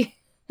 silly.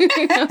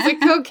 I was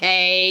like,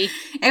 okay.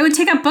 It would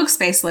take up book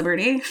space,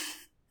 Liberty.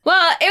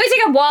 Well, it would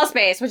take up wall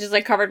space, which is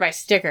like covered by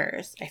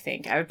stickers, I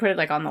think. I would put it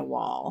like on the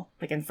wall,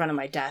 like in front of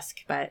my desk.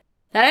 But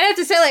then I'd have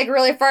to sit like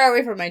really far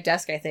away from my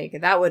desk, I think.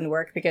 And that wouldn't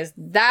work because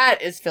that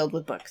is filled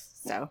with books.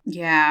 So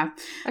yeah,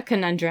 a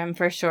conundrum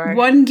for sure.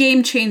 One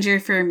game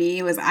changer for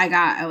me was I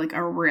got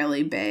a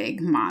really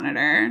big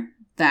monitor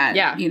that,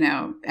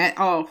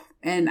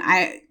 and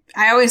I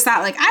always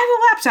thought like, I have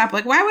a laptop.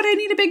 Like, why would I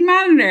need a big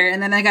monitor?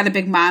 And then I got a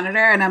big monitor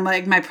and I'm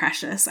like, my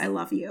precious, I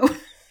love you.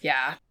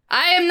 Yeah.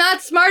 I am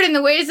not smart in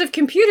the ways of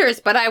computers,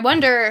 but I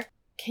wonder,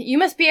 you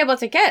must be able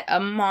to get a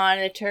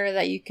monitor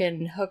that you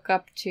can hook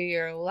up to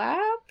your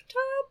laptop?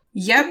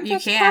 Yep, you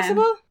can.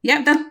 Possible?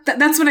 Yep,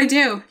 that's what I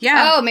do.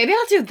 Yeah. Oh, maybe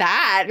I'll do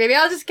that. Maybe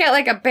I'll just get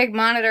like a big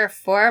monitor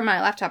for my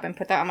laptop and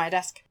put that on my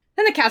desk.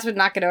 Then the cats would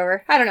knock it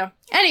over. I don't know.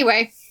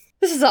 Anyway,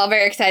 this is all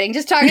very exciting.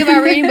 Just talking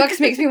about reading books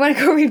makes me want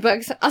to go read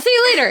books. I'll see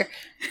you later.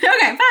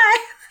 Okay,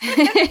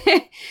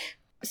 bye.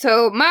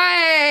 So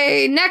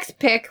my next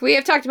pick, we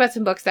have talked about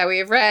some books that we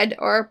have read,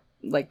 or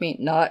like me,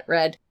 not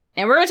read.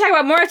 And we're going to talk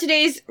about more of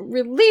today's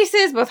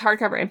releases, both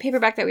hardcover and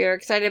paperback, that we are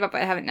excited about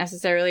but haven't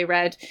necessarily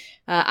read.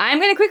 I'm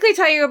going to quickly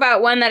tell you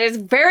about one that is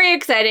very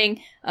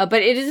exciting,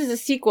 but it is a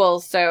sequel,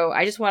 so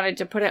I just wanted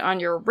to put it on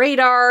your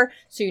radar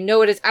so you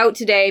know it is out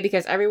today,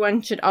 because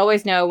everyone should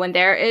always know when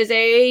there is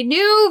a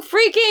new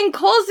freaking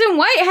Colson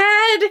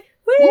Whitehead.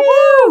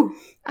 Woo!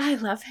 I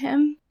love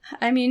him.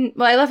 I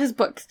love his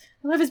books.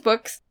 This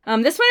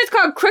one is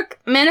called Crook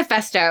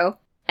Manifesto.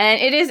 And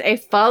it is a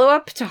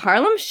follow-up to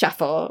Harlem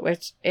Shuffle,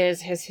 which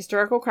is his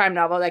historical crime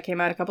novel that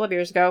came out a couple of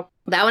years ago.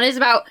 That one is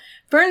about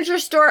furniture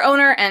store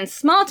owner and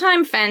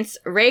small-time fence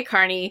Ray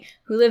Carney,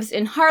 who lives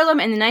in Harlem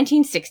in the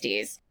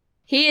 1960s.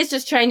 He is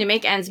just trying to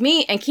make ends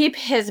meet and keep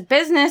his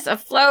business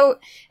afloat,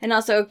 and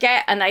also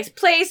get a nice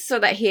place so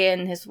that he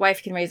and his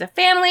wife can raise a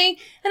family.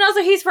 And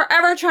also he's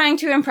forever trying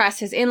to impress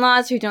his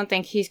in-laws who don't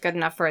think he's good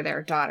enough for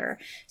their daughter.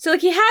 So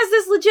he has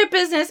this legit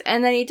business,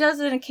 and then he does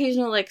an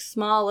occasional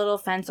small little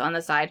fence on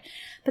the side.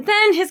 But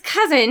then his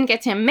cousin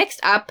gets him mixed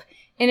up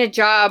in a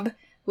job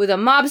with a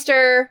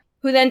mobster,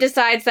 who then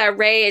decides that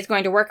Ray is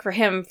going to work for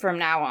him from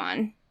now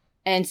on.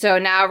 And so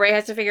now Ray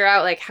has to figure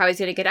out how he's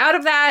going to get out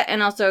of that,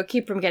 and also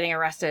keep from getting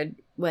arrested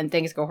when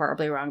things go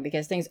horribly wrong,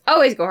 because things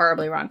always go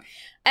horribly wrong.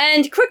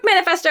 And Crook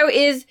Manifesto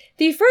is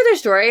the further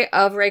story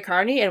of Ray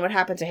Carney and what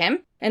happened to him,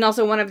 and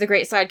also one of the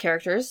great side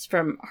characters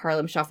from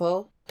Harlem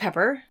Shuffle,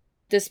 Pepper.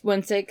 This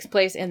one takes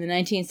place in the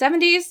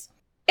 1970s.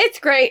 It's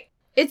great.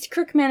 It's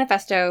Crook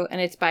Manifesto, and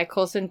it's by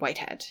Colson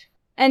Whitehead.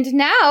 And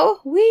now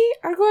we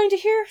are going to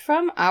hear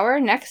from our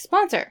next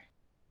sponsor.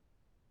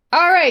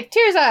 All right,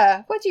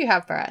 Tirza, what do you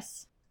have for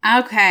us?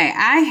 Okay,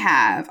 I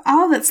have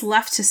All That's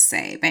Left to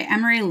Say by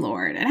Emery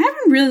Lord. And I've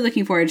been really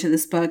looking forward to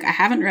this book. I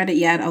haven't read it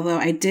yet, although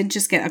I did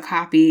just get a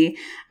copy.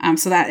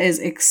 So that is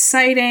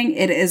exciting.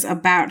 It is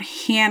about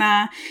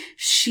Hannah.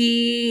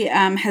 She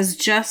has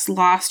just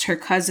lost her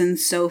cousin,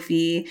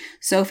 Sophie.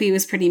 Sophie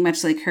was pretty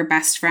much like her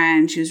best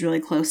friend. She was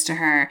really close to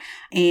her.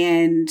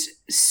 And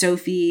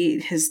Sophie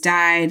has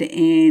died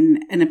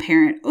in an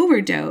apparent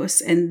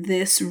overdose. And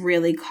this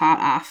really caught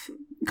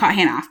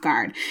Hannah off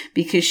guard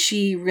because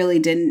she really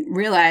didn't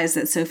realize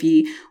that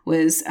Sophie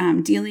was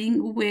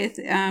dealing with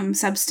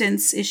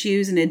substance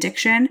issues and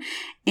addiction.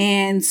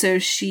 And so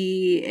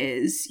she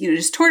is,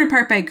 just torn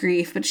apart by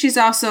grief, but she's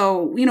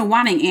also,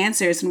 wanting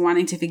answers and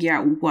wanting to figure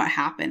out what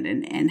happened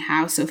and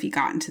how Sophie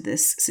got into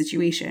this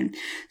situation.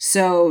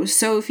 So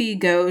Sophie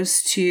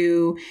goes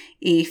to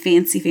a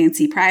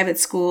fancy private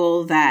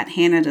school that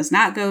Hannah does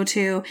not go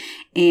to.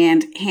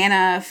 And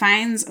Hannah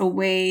finds a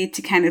way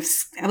to kind of,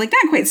 not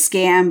quite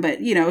scam, but,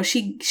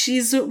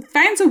 she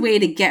finds a way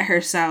to get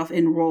herself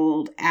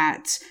enrolled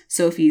at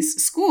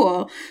Sophie's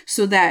school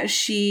so that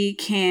she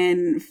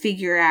can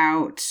figure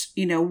out,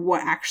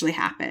 what actually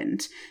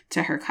happened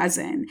to her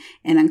cousin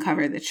and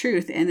uncover the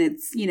truth. And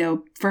it's,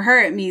 for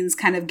her, it means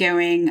kind of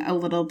going a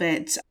little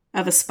bit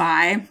of a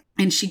spy.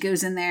 And she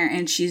goes in there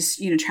and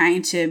she's,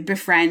 trying to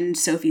befriend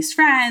Sophie's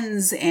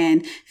friends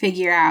and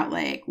figure out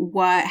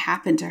what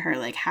happened to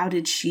her. How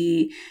did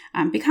she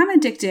become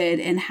addicted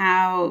and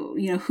how,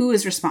 who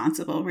is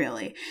responsible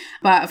really?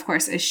 But of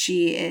course, as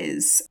she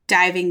is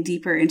diving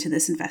deeper into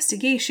this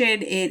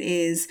investigation, it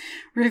is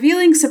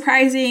revealing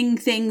surprising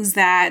things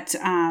that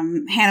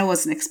Hannah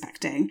wasn't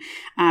expecting.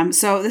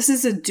 So this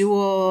is a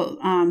dual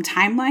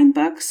timeline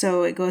book.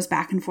 So it goes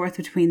back and forth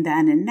between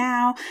then and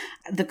now.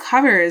 The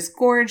cover is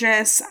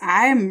gorgeous.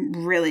 I'm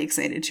really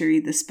excited to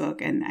read this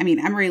book. And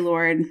Emery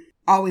Lord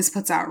always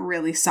puts out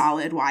really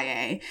solid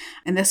YA.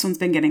 And this one's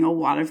been getting a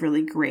lot of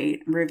really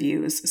great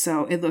reviews.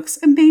 So it looks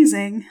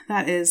amazing.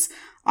 That is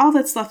All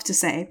That's Left to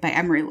Say by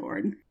Emery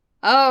Lord.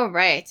 Oh,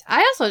 right. I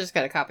also just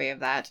got a copy of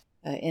that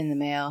in the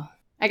mail.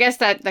 I guess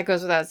that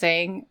goes without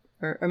saying.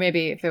 Or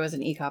maybe if it was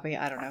an e-copy,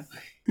 I don't know.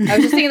 I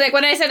was just thinking,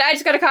 when I said I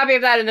just got a copy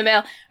of that in the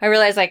mail, I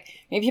realized,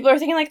 maybe people are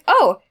thinking,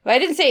 oh, if I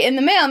didn't say in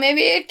the mail,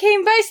 maybe it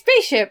came by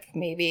spaceship.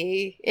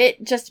 Maybe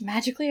it just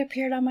magically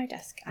appeared on my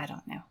desk. I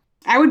don't know.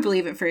 I would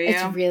believe it for you.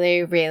 It's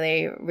really,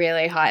 really,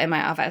 really hot in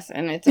my office,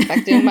 and it's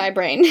affecting my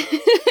brain.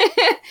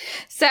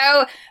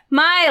 So,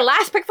 my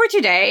last pick for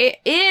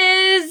today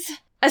is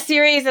a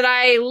series that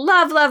I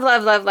love, love,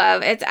 love, love,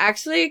 love. It's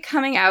actually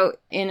coming out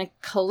in a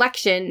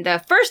collection.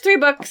 The first 3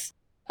 books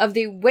of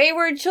the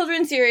Wayward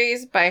Children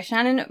series by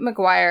Shannon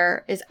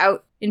McGuire is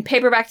out in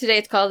paperback today.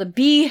 It's called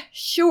Be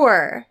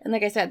Sure. And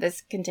like I said,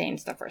 this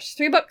contains the first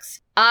 3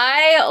 books.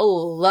 I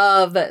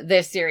love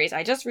this series.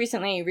 I just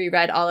recently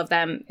reread all of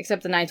them,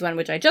 except the 9th one,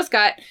 which I just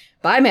got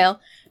by mail.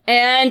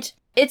 And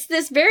it's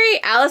this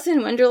very Alice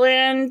in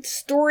Wonderland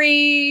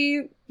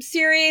story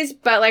series,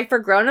 but for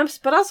grown-ups,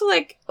 but also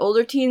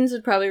older teens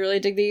would probably really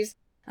dig these.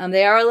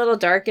 They are a little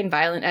dark and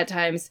violent at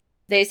times.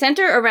 They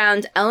center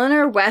around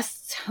Eleanor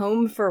West's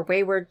home for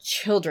wayward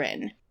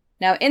children.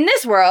 Now, in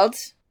this world,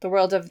 the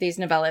world of these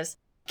novellas,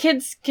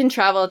 kids can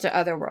travel to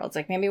other worlds.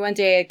 Maybe one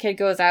day a kid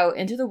goes out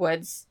into the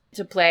woods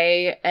to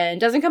play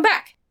and doesn't come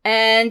back.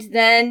 And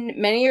then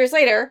many years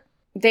later,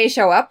 they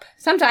show up,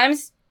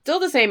 sometimes still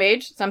the same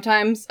age,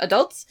 sometimes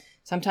adults,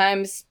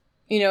 sometimes,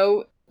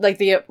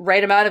 the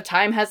right amount of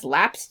time has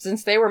lapsed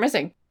since they were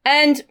missing.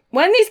 And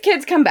when these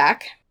kids come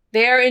back,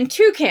 they are in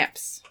 2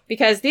 camps.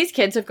 Because these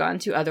kids have gone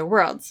to other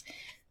worlds.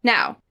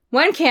 Now,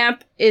 one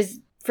camp is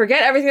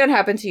forget everything that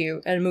happened to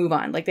you and move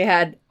on. They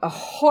had a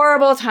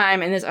horrible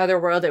time in this other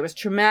world. It was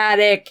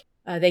traumatic.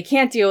 They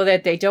can't deal with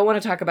it. They don't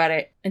want to talk about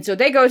it. And so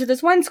they go to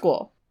this one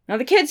school. Now,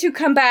 the kids who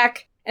come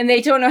back and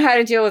they don't know how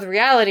to deal with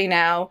reality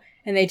now,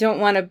 and they don't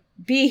want to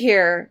be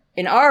here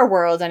in our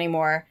world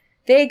anymore,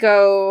 they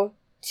go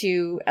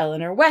to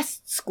Eleanor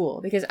West's school,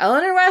 because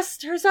Eleanor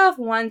West herself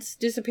once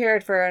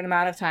disappeared for an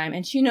amount of time,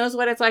 and she knows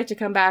what it's like to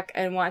come back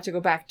and want to go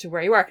back to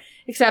where you are,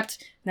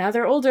 except now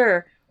they're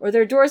older, or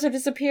their doors have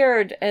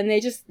disappeared, and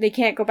they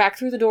can't go back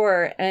through the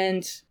door,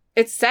 and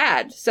it's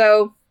sad.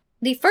 So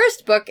the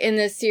first book in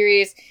this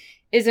series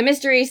is a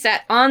mystery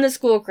set on the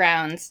school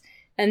grounds,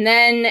 and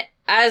then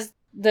as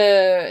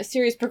the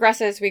series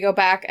progresses, we go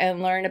back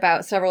and learn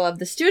about several of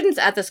the students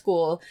at the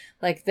school,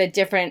 the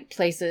different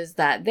places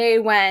that they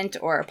went,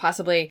 or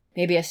possibly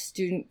maybe a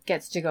student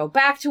gets to go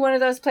back to one of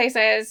those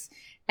places.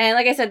 And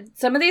like I said,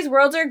 some of these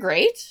worlds are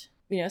great.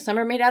 Some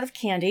are made out of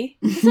candy.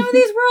 Some of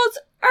these worlds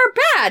are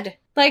bad.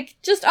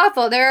 Just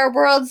awful. There are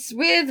worlds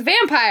with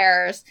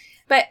vampires.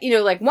 But,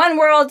 one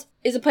world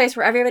is a place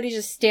where everybody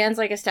just stands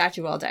like a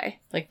statue all day.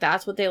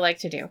 That's what they like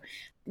to do.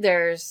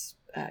 There's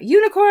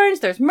unicorns,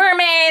 there's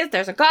mermaids,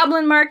 there's a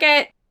goblin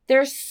market.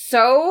 They're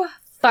so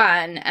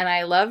fun, and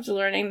I loved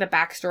learning the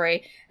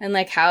backstory and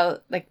how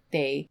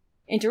they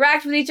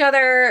interact with each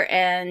other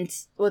and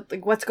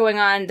what's going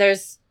on.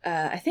 There's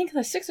I think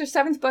the 6th or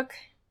 7th book,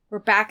 we're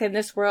back in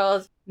this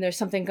world. and there's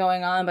something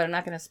going on, but I'm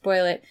not going to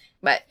spoil it.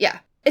 But yeah,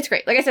 it's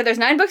great. Like I said, there's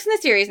 9 books in the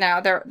series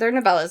now. They're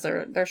novellas.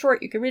 They're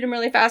short. You can read them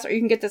really fast, or you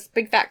can get this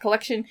big fat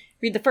collection,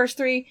 read the first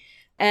 3,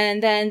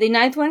 and then the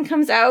 9th one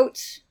comes out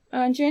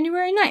on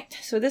January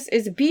 9th. So this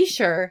is Be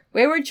Sure,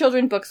 Wayward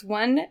Children Books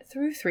 1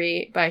 through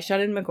 3 by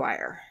Shannon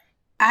McGuire.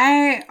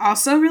 I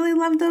also really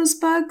love those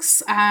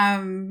books.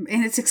 And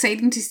it's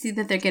exciting to see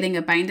that they're getting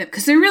a bind up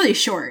because they're really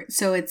short.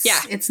 So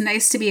it's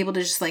nice to be able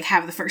to just like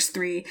have the first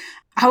 3.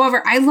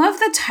 However, I love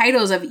the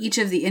titles of each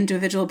of the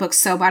individual books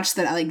so much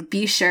that I like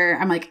Be Sure.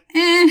 I'm like,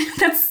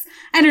 that's,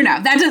 I don't know.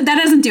 That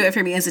doesn't do it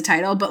for me as a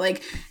title. But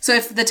like, so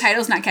if the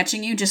title's not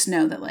catching you, just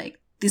know that like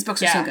these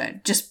books are so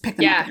good. Just pick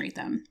them up and read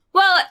them.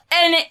 Well,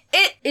 and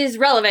it is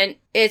relevant.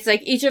 It's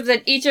like each of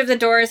the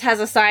doors has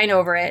a sign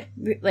over it,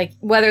 like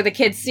whether the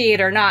kids see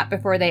it or not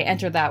before they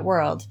enter that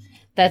world,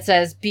 that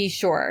says "Be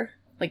sure,"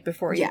 like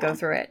before you go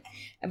through it.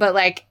 But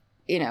like,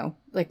 you know,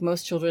 like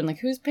most children, like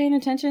who's paying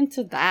attention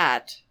to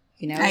that?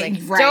 You know, like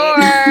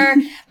door.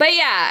 But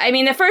yeah, I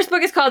mean, the first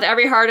book is called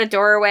Every Heart a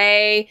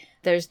Doorway.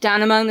 There's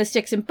Down Among the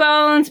Sticks and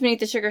Bones,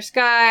 Beneath the Sugar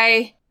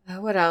Sky.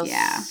 What else?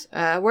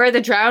 Yeah. Where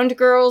the Drowned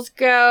Girls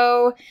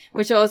Go,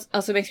 which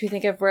also makes me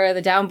think of Where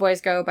the Down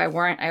Boys Go by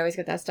Warrant. I always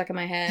get that stuck in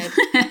my head.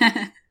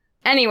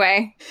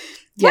 Anyway,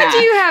 what do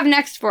you have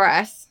next for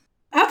us?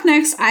 Up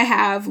next, I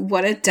have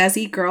What a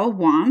Desi Girl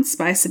Wants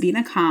by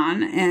Sabina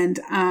Khan. And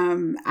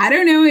I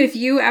don't know if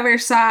you ever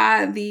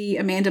saw the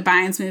Amanda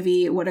Bynes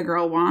movie, What a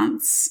Girl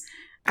Wants.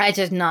 I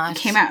did not. It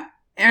came out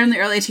in the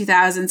early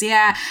 2000s.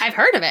 Yeah. I've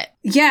heard of it.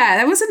 Yeah,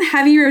 that was in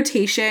heavy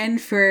rotation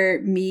for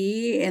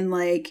me in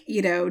like,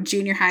 you know,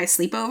 junior high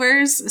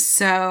sleepovers.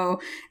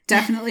 So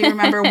definitely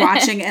remember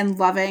watching and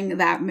loving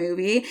that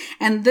movie.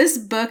 And this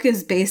book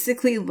is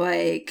basically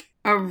like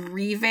a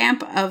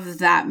revamp of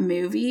that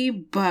movie,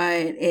 but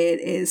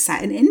it is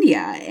set in India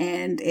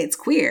and it's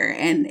queer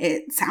and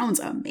it sounds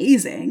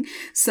amazing.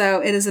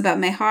 So it is about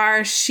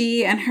Mehar.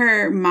 She and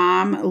her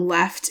mom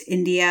left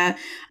India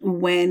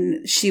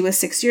when she was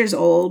 6 years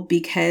old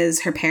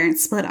because her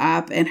parents split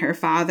up and her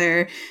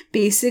father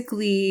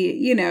basically,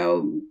 you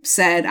know,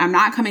 said, I'm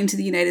not coming to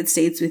the United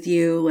States with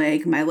you.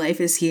 Like, my life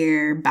is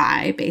here.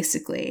 Bye,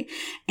 basically.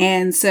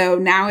 And so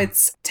now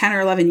it's 10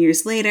 or 11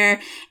 years later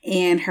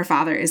and her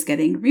father is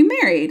getting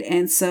remarried.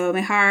 And so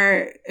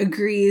Mehar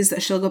agrees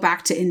that she'll go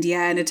back to India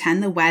and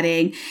attend the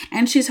wedding.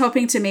 And she's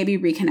hoping to maybe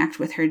reconnect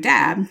with her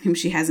dad, whom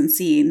she hasn't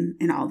seen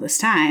in all this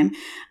time.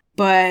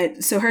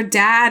 But so her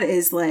dad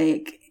is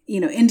like, you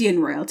know,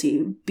 Indian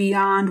royalty,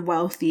 beyond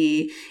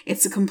wealthy.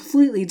 It's a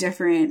completely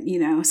different, you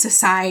know,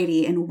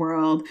 society and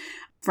world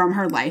from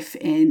her life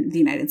in the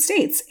United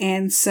States.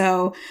 And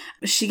so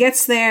she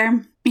gets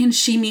there and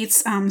she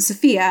meets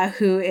Sophia,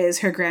 who is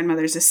her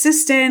grandmother's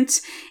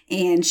assistant,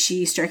 and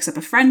she strikes up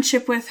a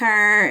friendship with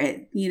her.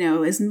 It, you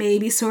know, is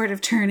maybe sort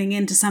of turning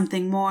into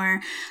something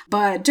more.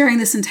 But during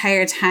this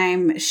entire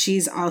time,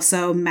 she's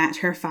also met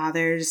her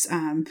father's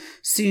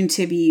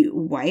soon-to-be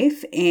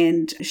wife,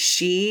 and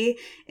she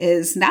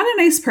is not a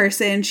nice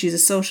person. She's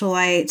a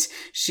socialite.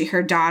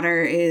 Her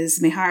daughter is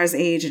Mehar's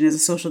age and is a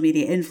social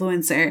media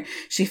influencer.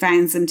 She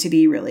finds them to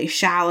be really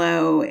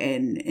shallow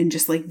and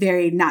just like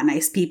very not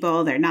nice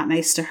people. They're not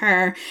nice to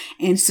her.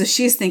 And so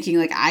she's thinking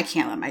like, I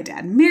can't let my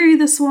dad marry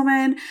this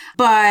woman.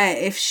 But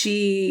if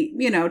she,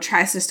 you know,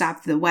 tries to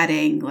stop the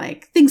wedding,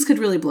 like things could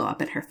really blow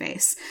up in her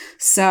face.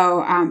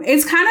 So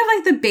it's kind of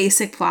like the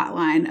basic plot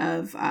line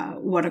of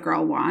What a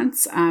Girl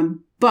Wants,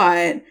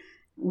 but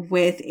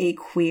with a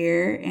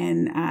queer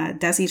and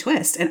Desi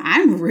twist. And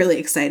I'm really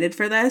excited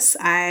for this.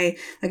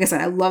 Like I said,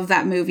 I love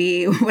that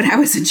movie when I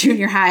was in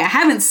junior high. I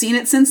haven't seen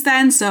it since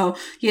then, so,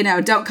 you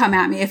know, don't come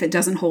at me if it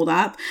doesn't hold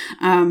up.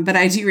 But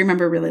I do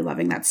remember really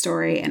loving that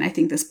story, and I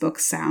think this book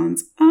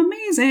sounds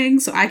amazing,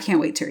 so I can't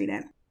wait to read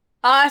it.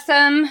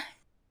 Awesome.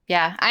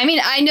 Yeah. I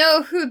mean, I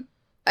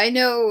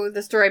know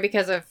the story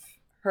because of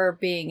her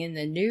being in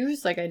the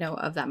news. Like, I know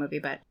of that movie,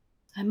 but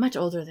I'm much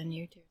older than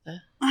you,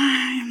 Tirza.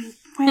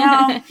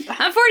 Well,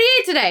 I'm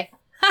 48 today.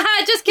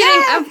 Just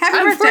kidding. Yeah,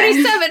 I'm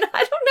 47.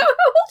 I don't know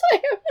how old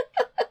I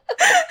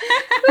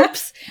am.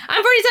 Oops.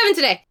 I'm 47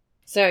 today.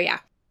 So yeah.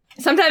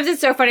 Sometimes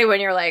it's so funny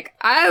when you're like,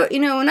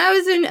 when I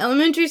was in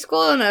elementary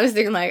school, and I was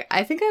thinking like,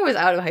 I think I was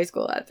out of high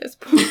school at this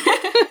point.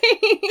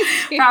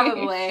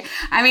 Probably.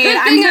 I mean,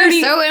 I'm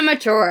 30, so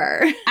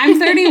immature. I'm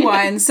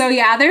 31. So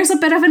yeah, there's a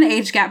bit of an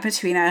age gap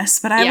between us,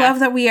 but I love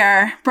that we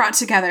are brought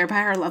together by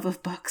our love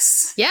of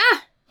books. Yeah.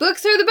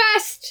 Books are the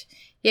best.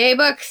 Yay,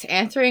 books.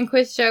 Answering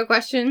quiz show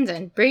questions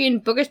and bringing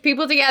bookish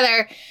people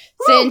together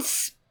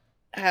since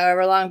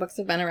however long books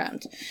have been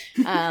around.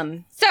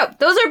 So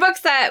those are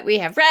books that we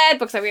have read,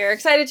 books that we are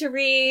excited to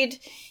read.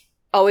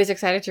 Always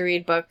excited to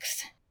read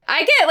books.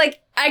 I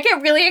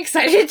get really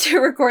excited to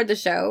record the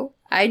show.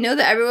 I know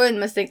that everyone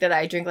must think that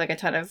I drink like a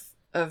ton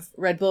of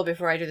Red Bull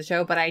before I do the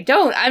show, but I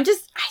don't. I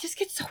just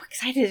get so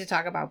excited to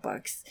talk about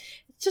books.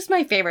 It's just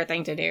my favorite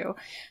thing to do.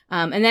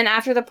 And then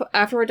after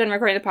we're done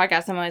recording the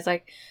podcast, I'm always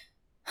like,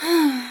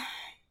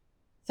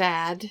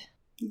 sad.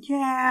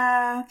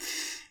 Yeah.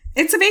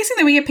 It's amazing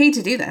that we get paid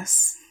to do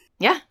this.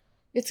 Yeah.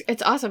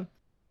 It's awesome.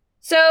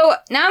 So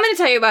now I'm going to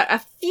tell you about a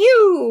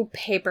few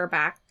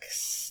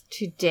paperbacks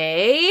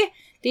today.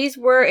 These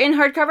were in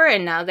hardcover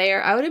and now they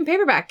are out in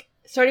paperback.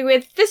 Starting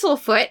with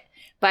Thistlefoot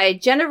by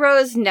Jenna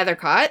Rose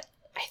Nethercott.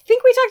 I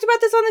think we talked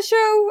about this on the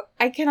show.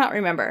 I cannot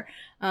remember.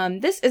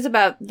 This is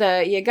about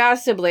the Yaga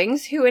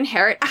siblings who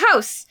inherit a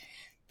house.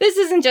 This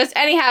isn't just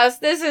any house.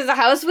 This is a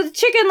house with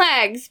chicken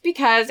legs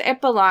because it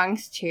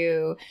belongs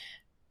to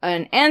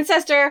an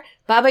ancestor,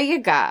 Baba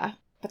Yaga.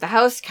 But the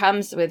house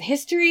comes with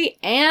history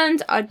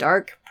and a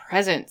dark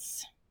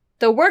presence.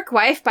 The Work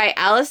Wife by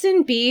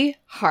Allison B.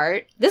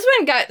 Hart. This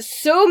one got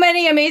so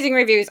many amazing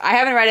reviews. I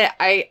haven't read it.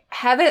 I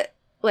have it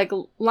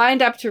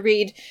lined up to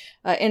read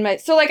in my...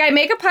 So I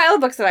make a pile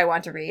of books that I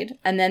want to read,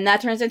 and then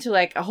that turns into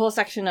a whole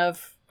section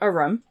of a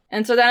room.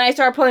 And so then I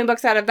start pulling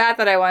books out of that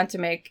I want to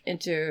make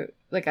into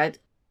a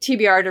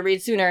TBR to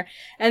read sooner,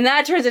 and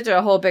that turns into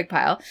a whole big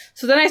pile.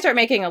 So then I start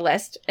making a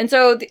list. And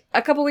so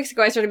a couple weeks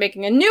ago, I started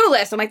making a new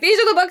list. I'm like, these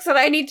are the books that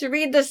I need to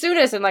read the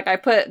soonest. And I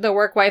put The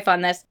Work Wife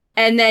on this.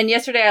 And then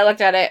yesterday I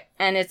looked at it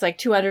and it's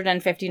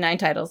 259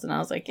 titles. And I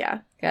was like, yeah,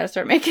 gotta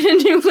start making a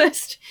new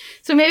list.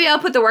 So maybe I'll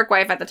put The Work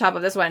Wife at the top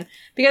of this one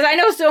because I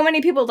know so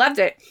many people loved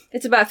it.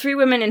 It's about 3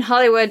 women in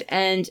Hollywood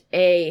and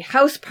a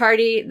house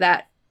party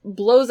that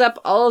blows up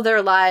all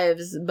their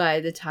lives by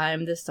the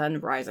time the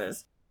sun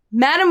rises.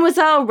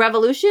 Mademoiselle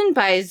Revolution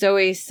by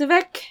Zoe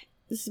Sivek.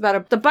 This is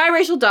about the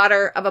biracial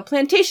daughter of a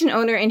plantation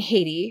owner in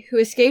Haiti who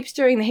escapes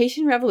during the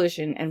Haitian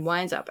Revolution and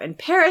winds up in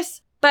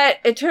Paris. But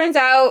it turns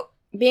out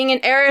being an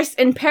heiress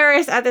in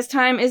Paris at this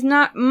time is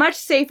not much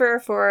safer,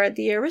 for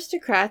the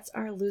aristocrats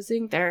are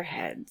losing their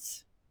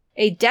heads.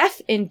 A Death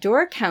in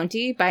Door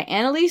County by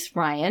Annalise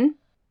Ryan.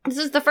 This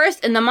is the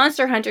first in the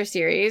Monster Hunter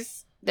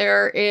series.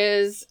 There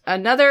is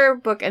another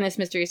book in this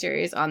mystery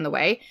series on the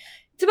way.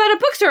 It's about a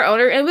bookstore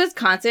owner in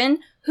Wisconsin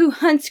who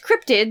hunts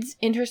cryptids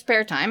in her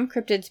spare time.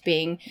 Cryptids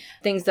being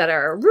things that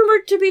are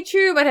rumored to be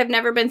true but have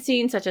never been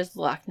seen, such as the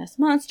Loch Ness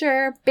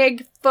Monster,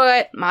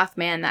 Bigfoot,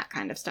 Mothman, that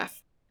kind of stuff.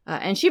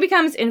 And she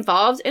becomes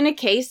involved in a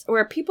case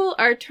where people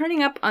are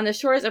turning up on the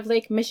shores of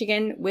Lake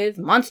Michigan with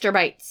monster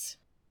bites.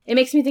 It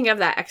makes me think of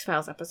that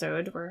X-Files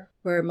episode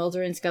where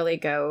Mulder and Scully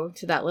go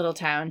to that little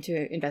town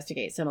to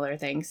investigate similar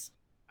things.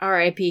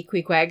 R.I.P.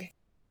 Queequeg.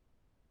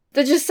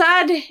 The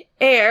Jasad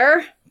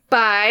Heir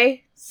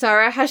by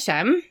Sarah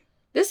Hashem.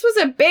 This was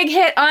a big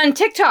hit on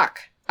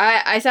TikTok.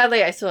 I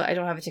sadly, I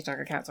don't have a TikTok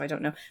account, so I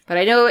don't know. But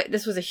I know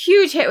this was a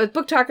huge hit with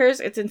book talkers.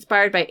 It's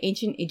inspired by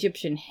ancient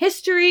Egyptian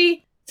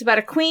history. It's about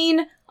a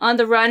queen on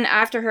the run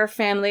after her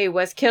family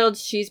was killed.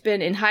 She's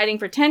been in hiding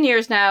for 10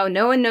 years now.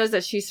 No one knows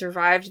that she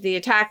survived the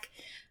attack.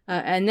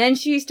 And then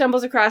she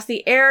stumbles across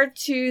the heir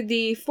to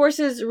the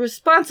forces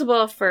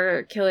responsible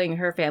for killing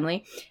her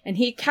family. And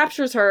he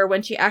captures her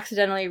when she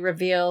accidentally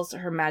reveals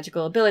her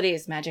magical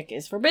abilities. Magic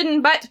is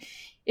forbidden, but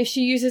if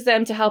she uses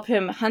them to help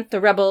him hunt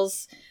the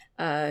rebels,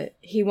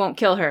 he won't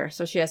kill her.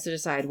 So she has to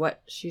decide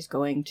what she's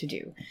going to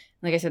do.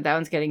 Like I said, that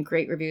one's getting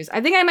great reviews.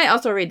 I think I might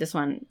also read this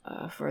one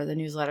for the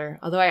newsletter.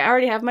 Although I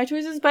already have my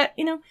choices, but,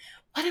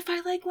 what if I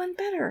like one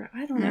better?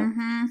 I don't know.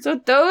 Mm-hmm.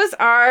 So those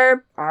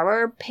are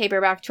our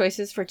paperback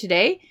choices for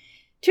today.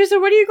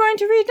 Tirza, what are you going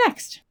to read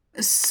next?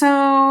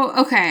 So,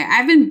 okay,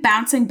 I've been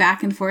bouncing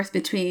back and forth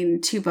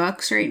between 2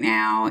 books right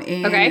now,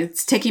 and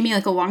it's taking me a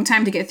long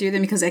time to get through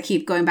them because I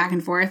keep going back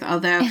and forth.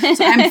 Although,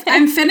 so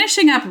I'm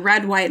finishing up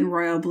Red, White, and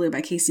Royal Blue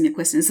by Casey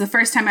McQuiston. It's the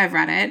first time I've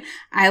read it.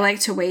 I like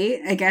to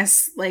wait, I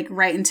guess,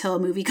 right until a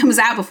movie comes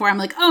out before I'm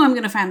like, oh, I'm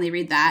going to finally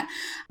read that.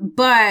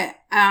 But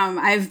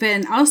I've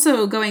been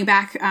also going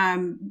back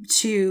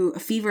to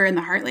Fever in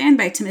the Heartland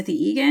by Timothy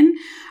Egan,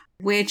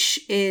 which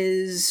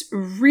is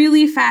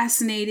really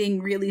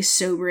fascinating, really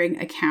sobering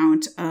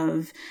account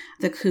of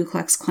the Ku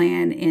Klux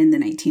Klan in the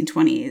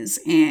 1920s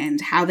and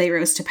how they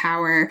rose to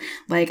power.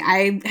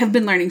 I have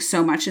been learning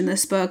so much in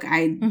this book.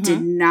 I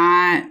did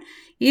not,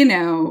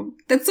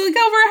 that's over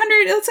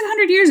 100, that's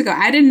 100 years ago.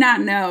 I did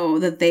not know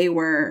that they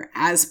were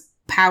as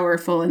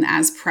powerful and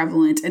as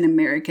prevalent in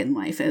American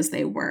life as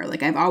they were.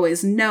 I've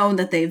always known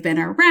that they've been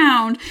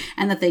around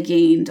and that they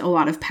gained a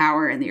lot of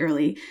power in the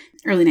early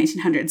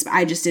 1900s, but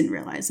I just didn't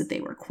realize that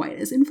they were quite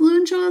as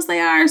influential as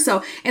they are.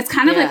 So it's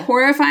kind of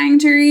horrifying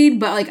to read,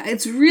 but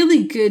it's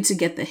really good to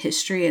get the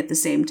history at the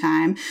same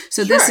time.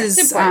 So this is,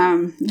 it's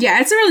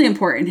a really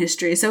important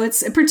history. So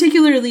it's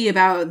particularly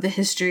about the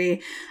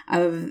history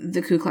of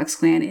the Ku Klux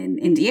Klan in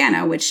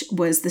Indiana, which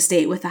was the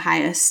state with the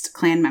highest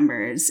Klan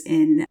members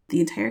in the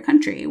entire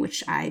country,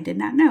 which I did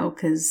not know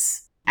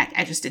because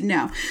I just didn't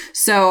know.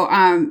 So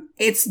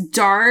it's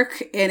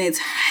dark and it's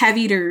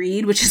heavy to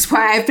read, which is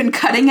why I've been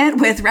cutting it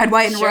with Red,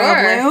 White, and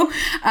Royal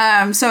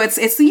Blue. So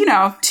it's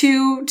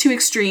two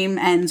extreme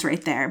ends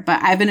right there.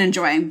 But I've been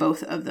enjoying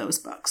both of those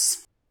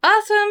books.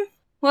 Awesome.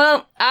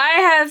 Well, I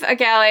have a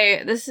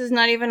galley. This is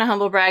not even a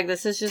humble brag.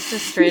 This is just a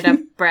straight up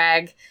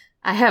brag.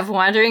 I have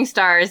Wandering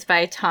Stars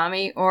by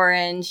Tommy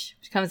Orange,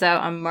 which comes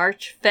out on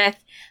March 5th.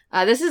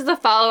 This is the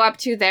follow-up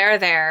to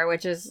There,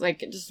 which is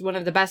just one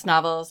of the best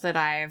novels that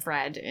I've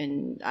read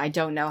in I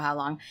don't know how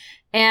long.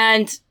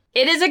 And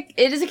It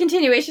is a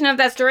continuation of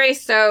that story,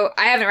 so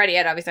I haven't read it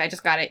yet, obviously. I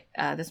just got it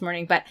this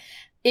morning. But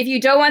if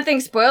you don't want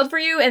things spoiled for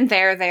you and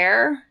they're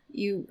there,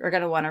 you are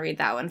going to want to read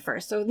that one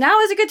first. So now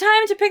is a good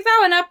time to pick that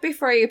one up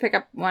before you pick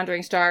up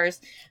Wandering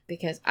Stars,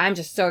 because I'm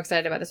just so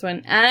excited about this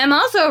one. And I'm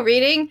also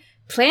reading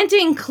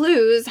Planting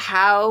Clues,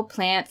 How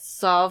Plants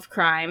Solve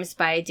Crimes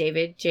by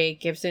David J.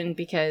 Gibson,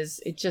 because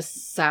it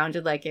just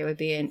sounded like it would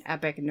be an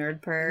epic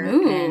nerd purr,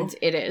 and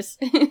it is.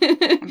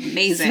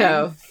 Amazing.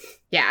 So,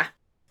 yeah.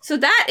 So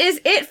that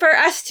is it for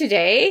us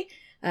today.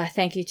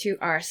 Thank you to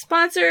our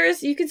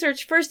sponsors. You can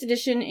search First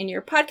Edition in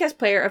your podcast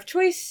player of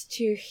choice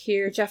to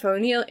hear Jeff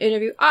O'Neill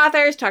interview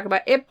authors, talk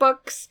about it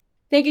books.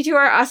 Thank you to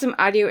our awesome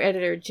audio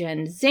editor,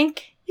 Jen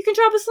Zink. You can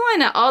drop us a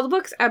line at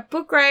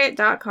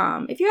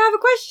allthebooks@bookriot.com. If you have a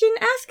question,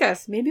 ask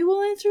us. Maybe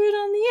we'll answer it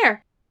on the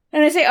air.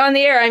 And I say on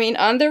the air, I mean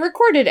on the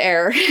recorded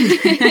air.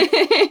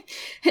 Tirza,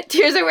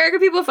 where can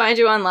people find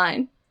you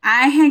online?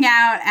 I hang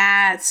out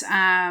at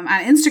on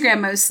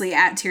Instagram mostly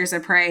at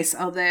Tirza Price,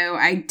 although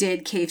I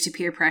did cave to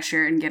peer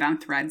pressure and get on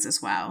Threads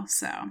as well.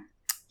 So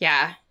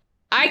yeah.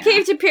 I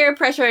caved to peer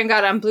pressure and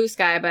got on Blue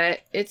Sky, but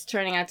it's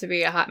turning out to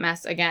be a hot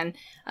mess again.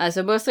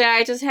 So mostly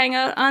I just hang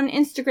out on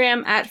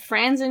Instagram at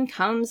Franzen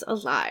Comes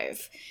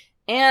Alive.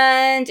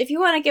 And if you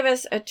want to give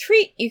us a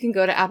treat, you can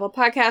go to Apple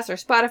Podcasts or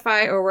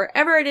Spotify or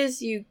wherever it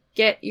is you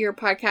get your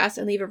podcast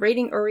and leave a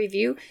rating or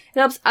review. It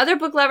helps other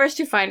book lovers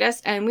to find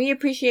us, and we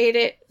appreciate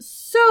it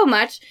so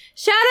much.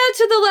 Shout out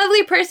to the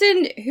lovely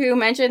person who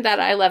mentioned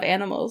that I love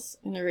animals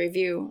in a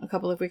review a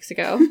couple of weeks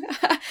ago.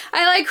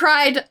 I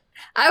cried.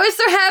 I was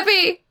so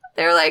happy.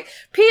 They were like,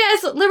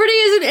 P.S. Liberty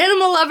is an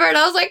animal lover. And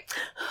I was like,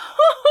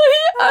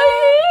 oh,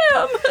 I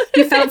am.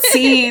 You felt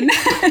seen.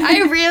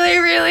 I really,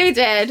 really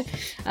did.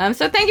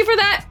 So thank you for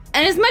that.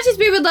 And as much as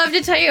we would love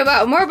to tell you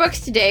about more books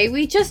today,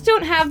 we just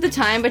don't have the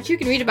time, but you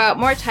can read about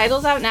more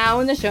titles out now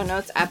in the show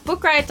notes at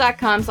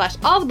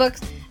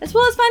bookriot.com/allthebooks, as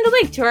well as find a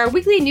link to our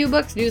weekly new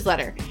books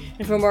newsletter.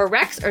 And for more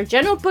recs or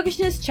general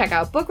bookishness, check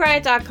out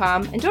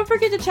bookriot.com. And don't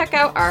forget to check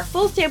out our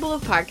full stable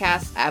of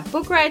podcasts at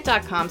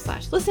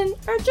bookriot.com/listen,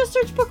 or just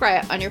search Book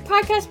Riot on your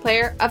podcast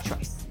player of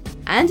choice.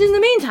 And in the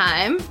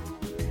meantime,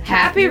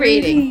 happy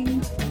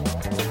reading.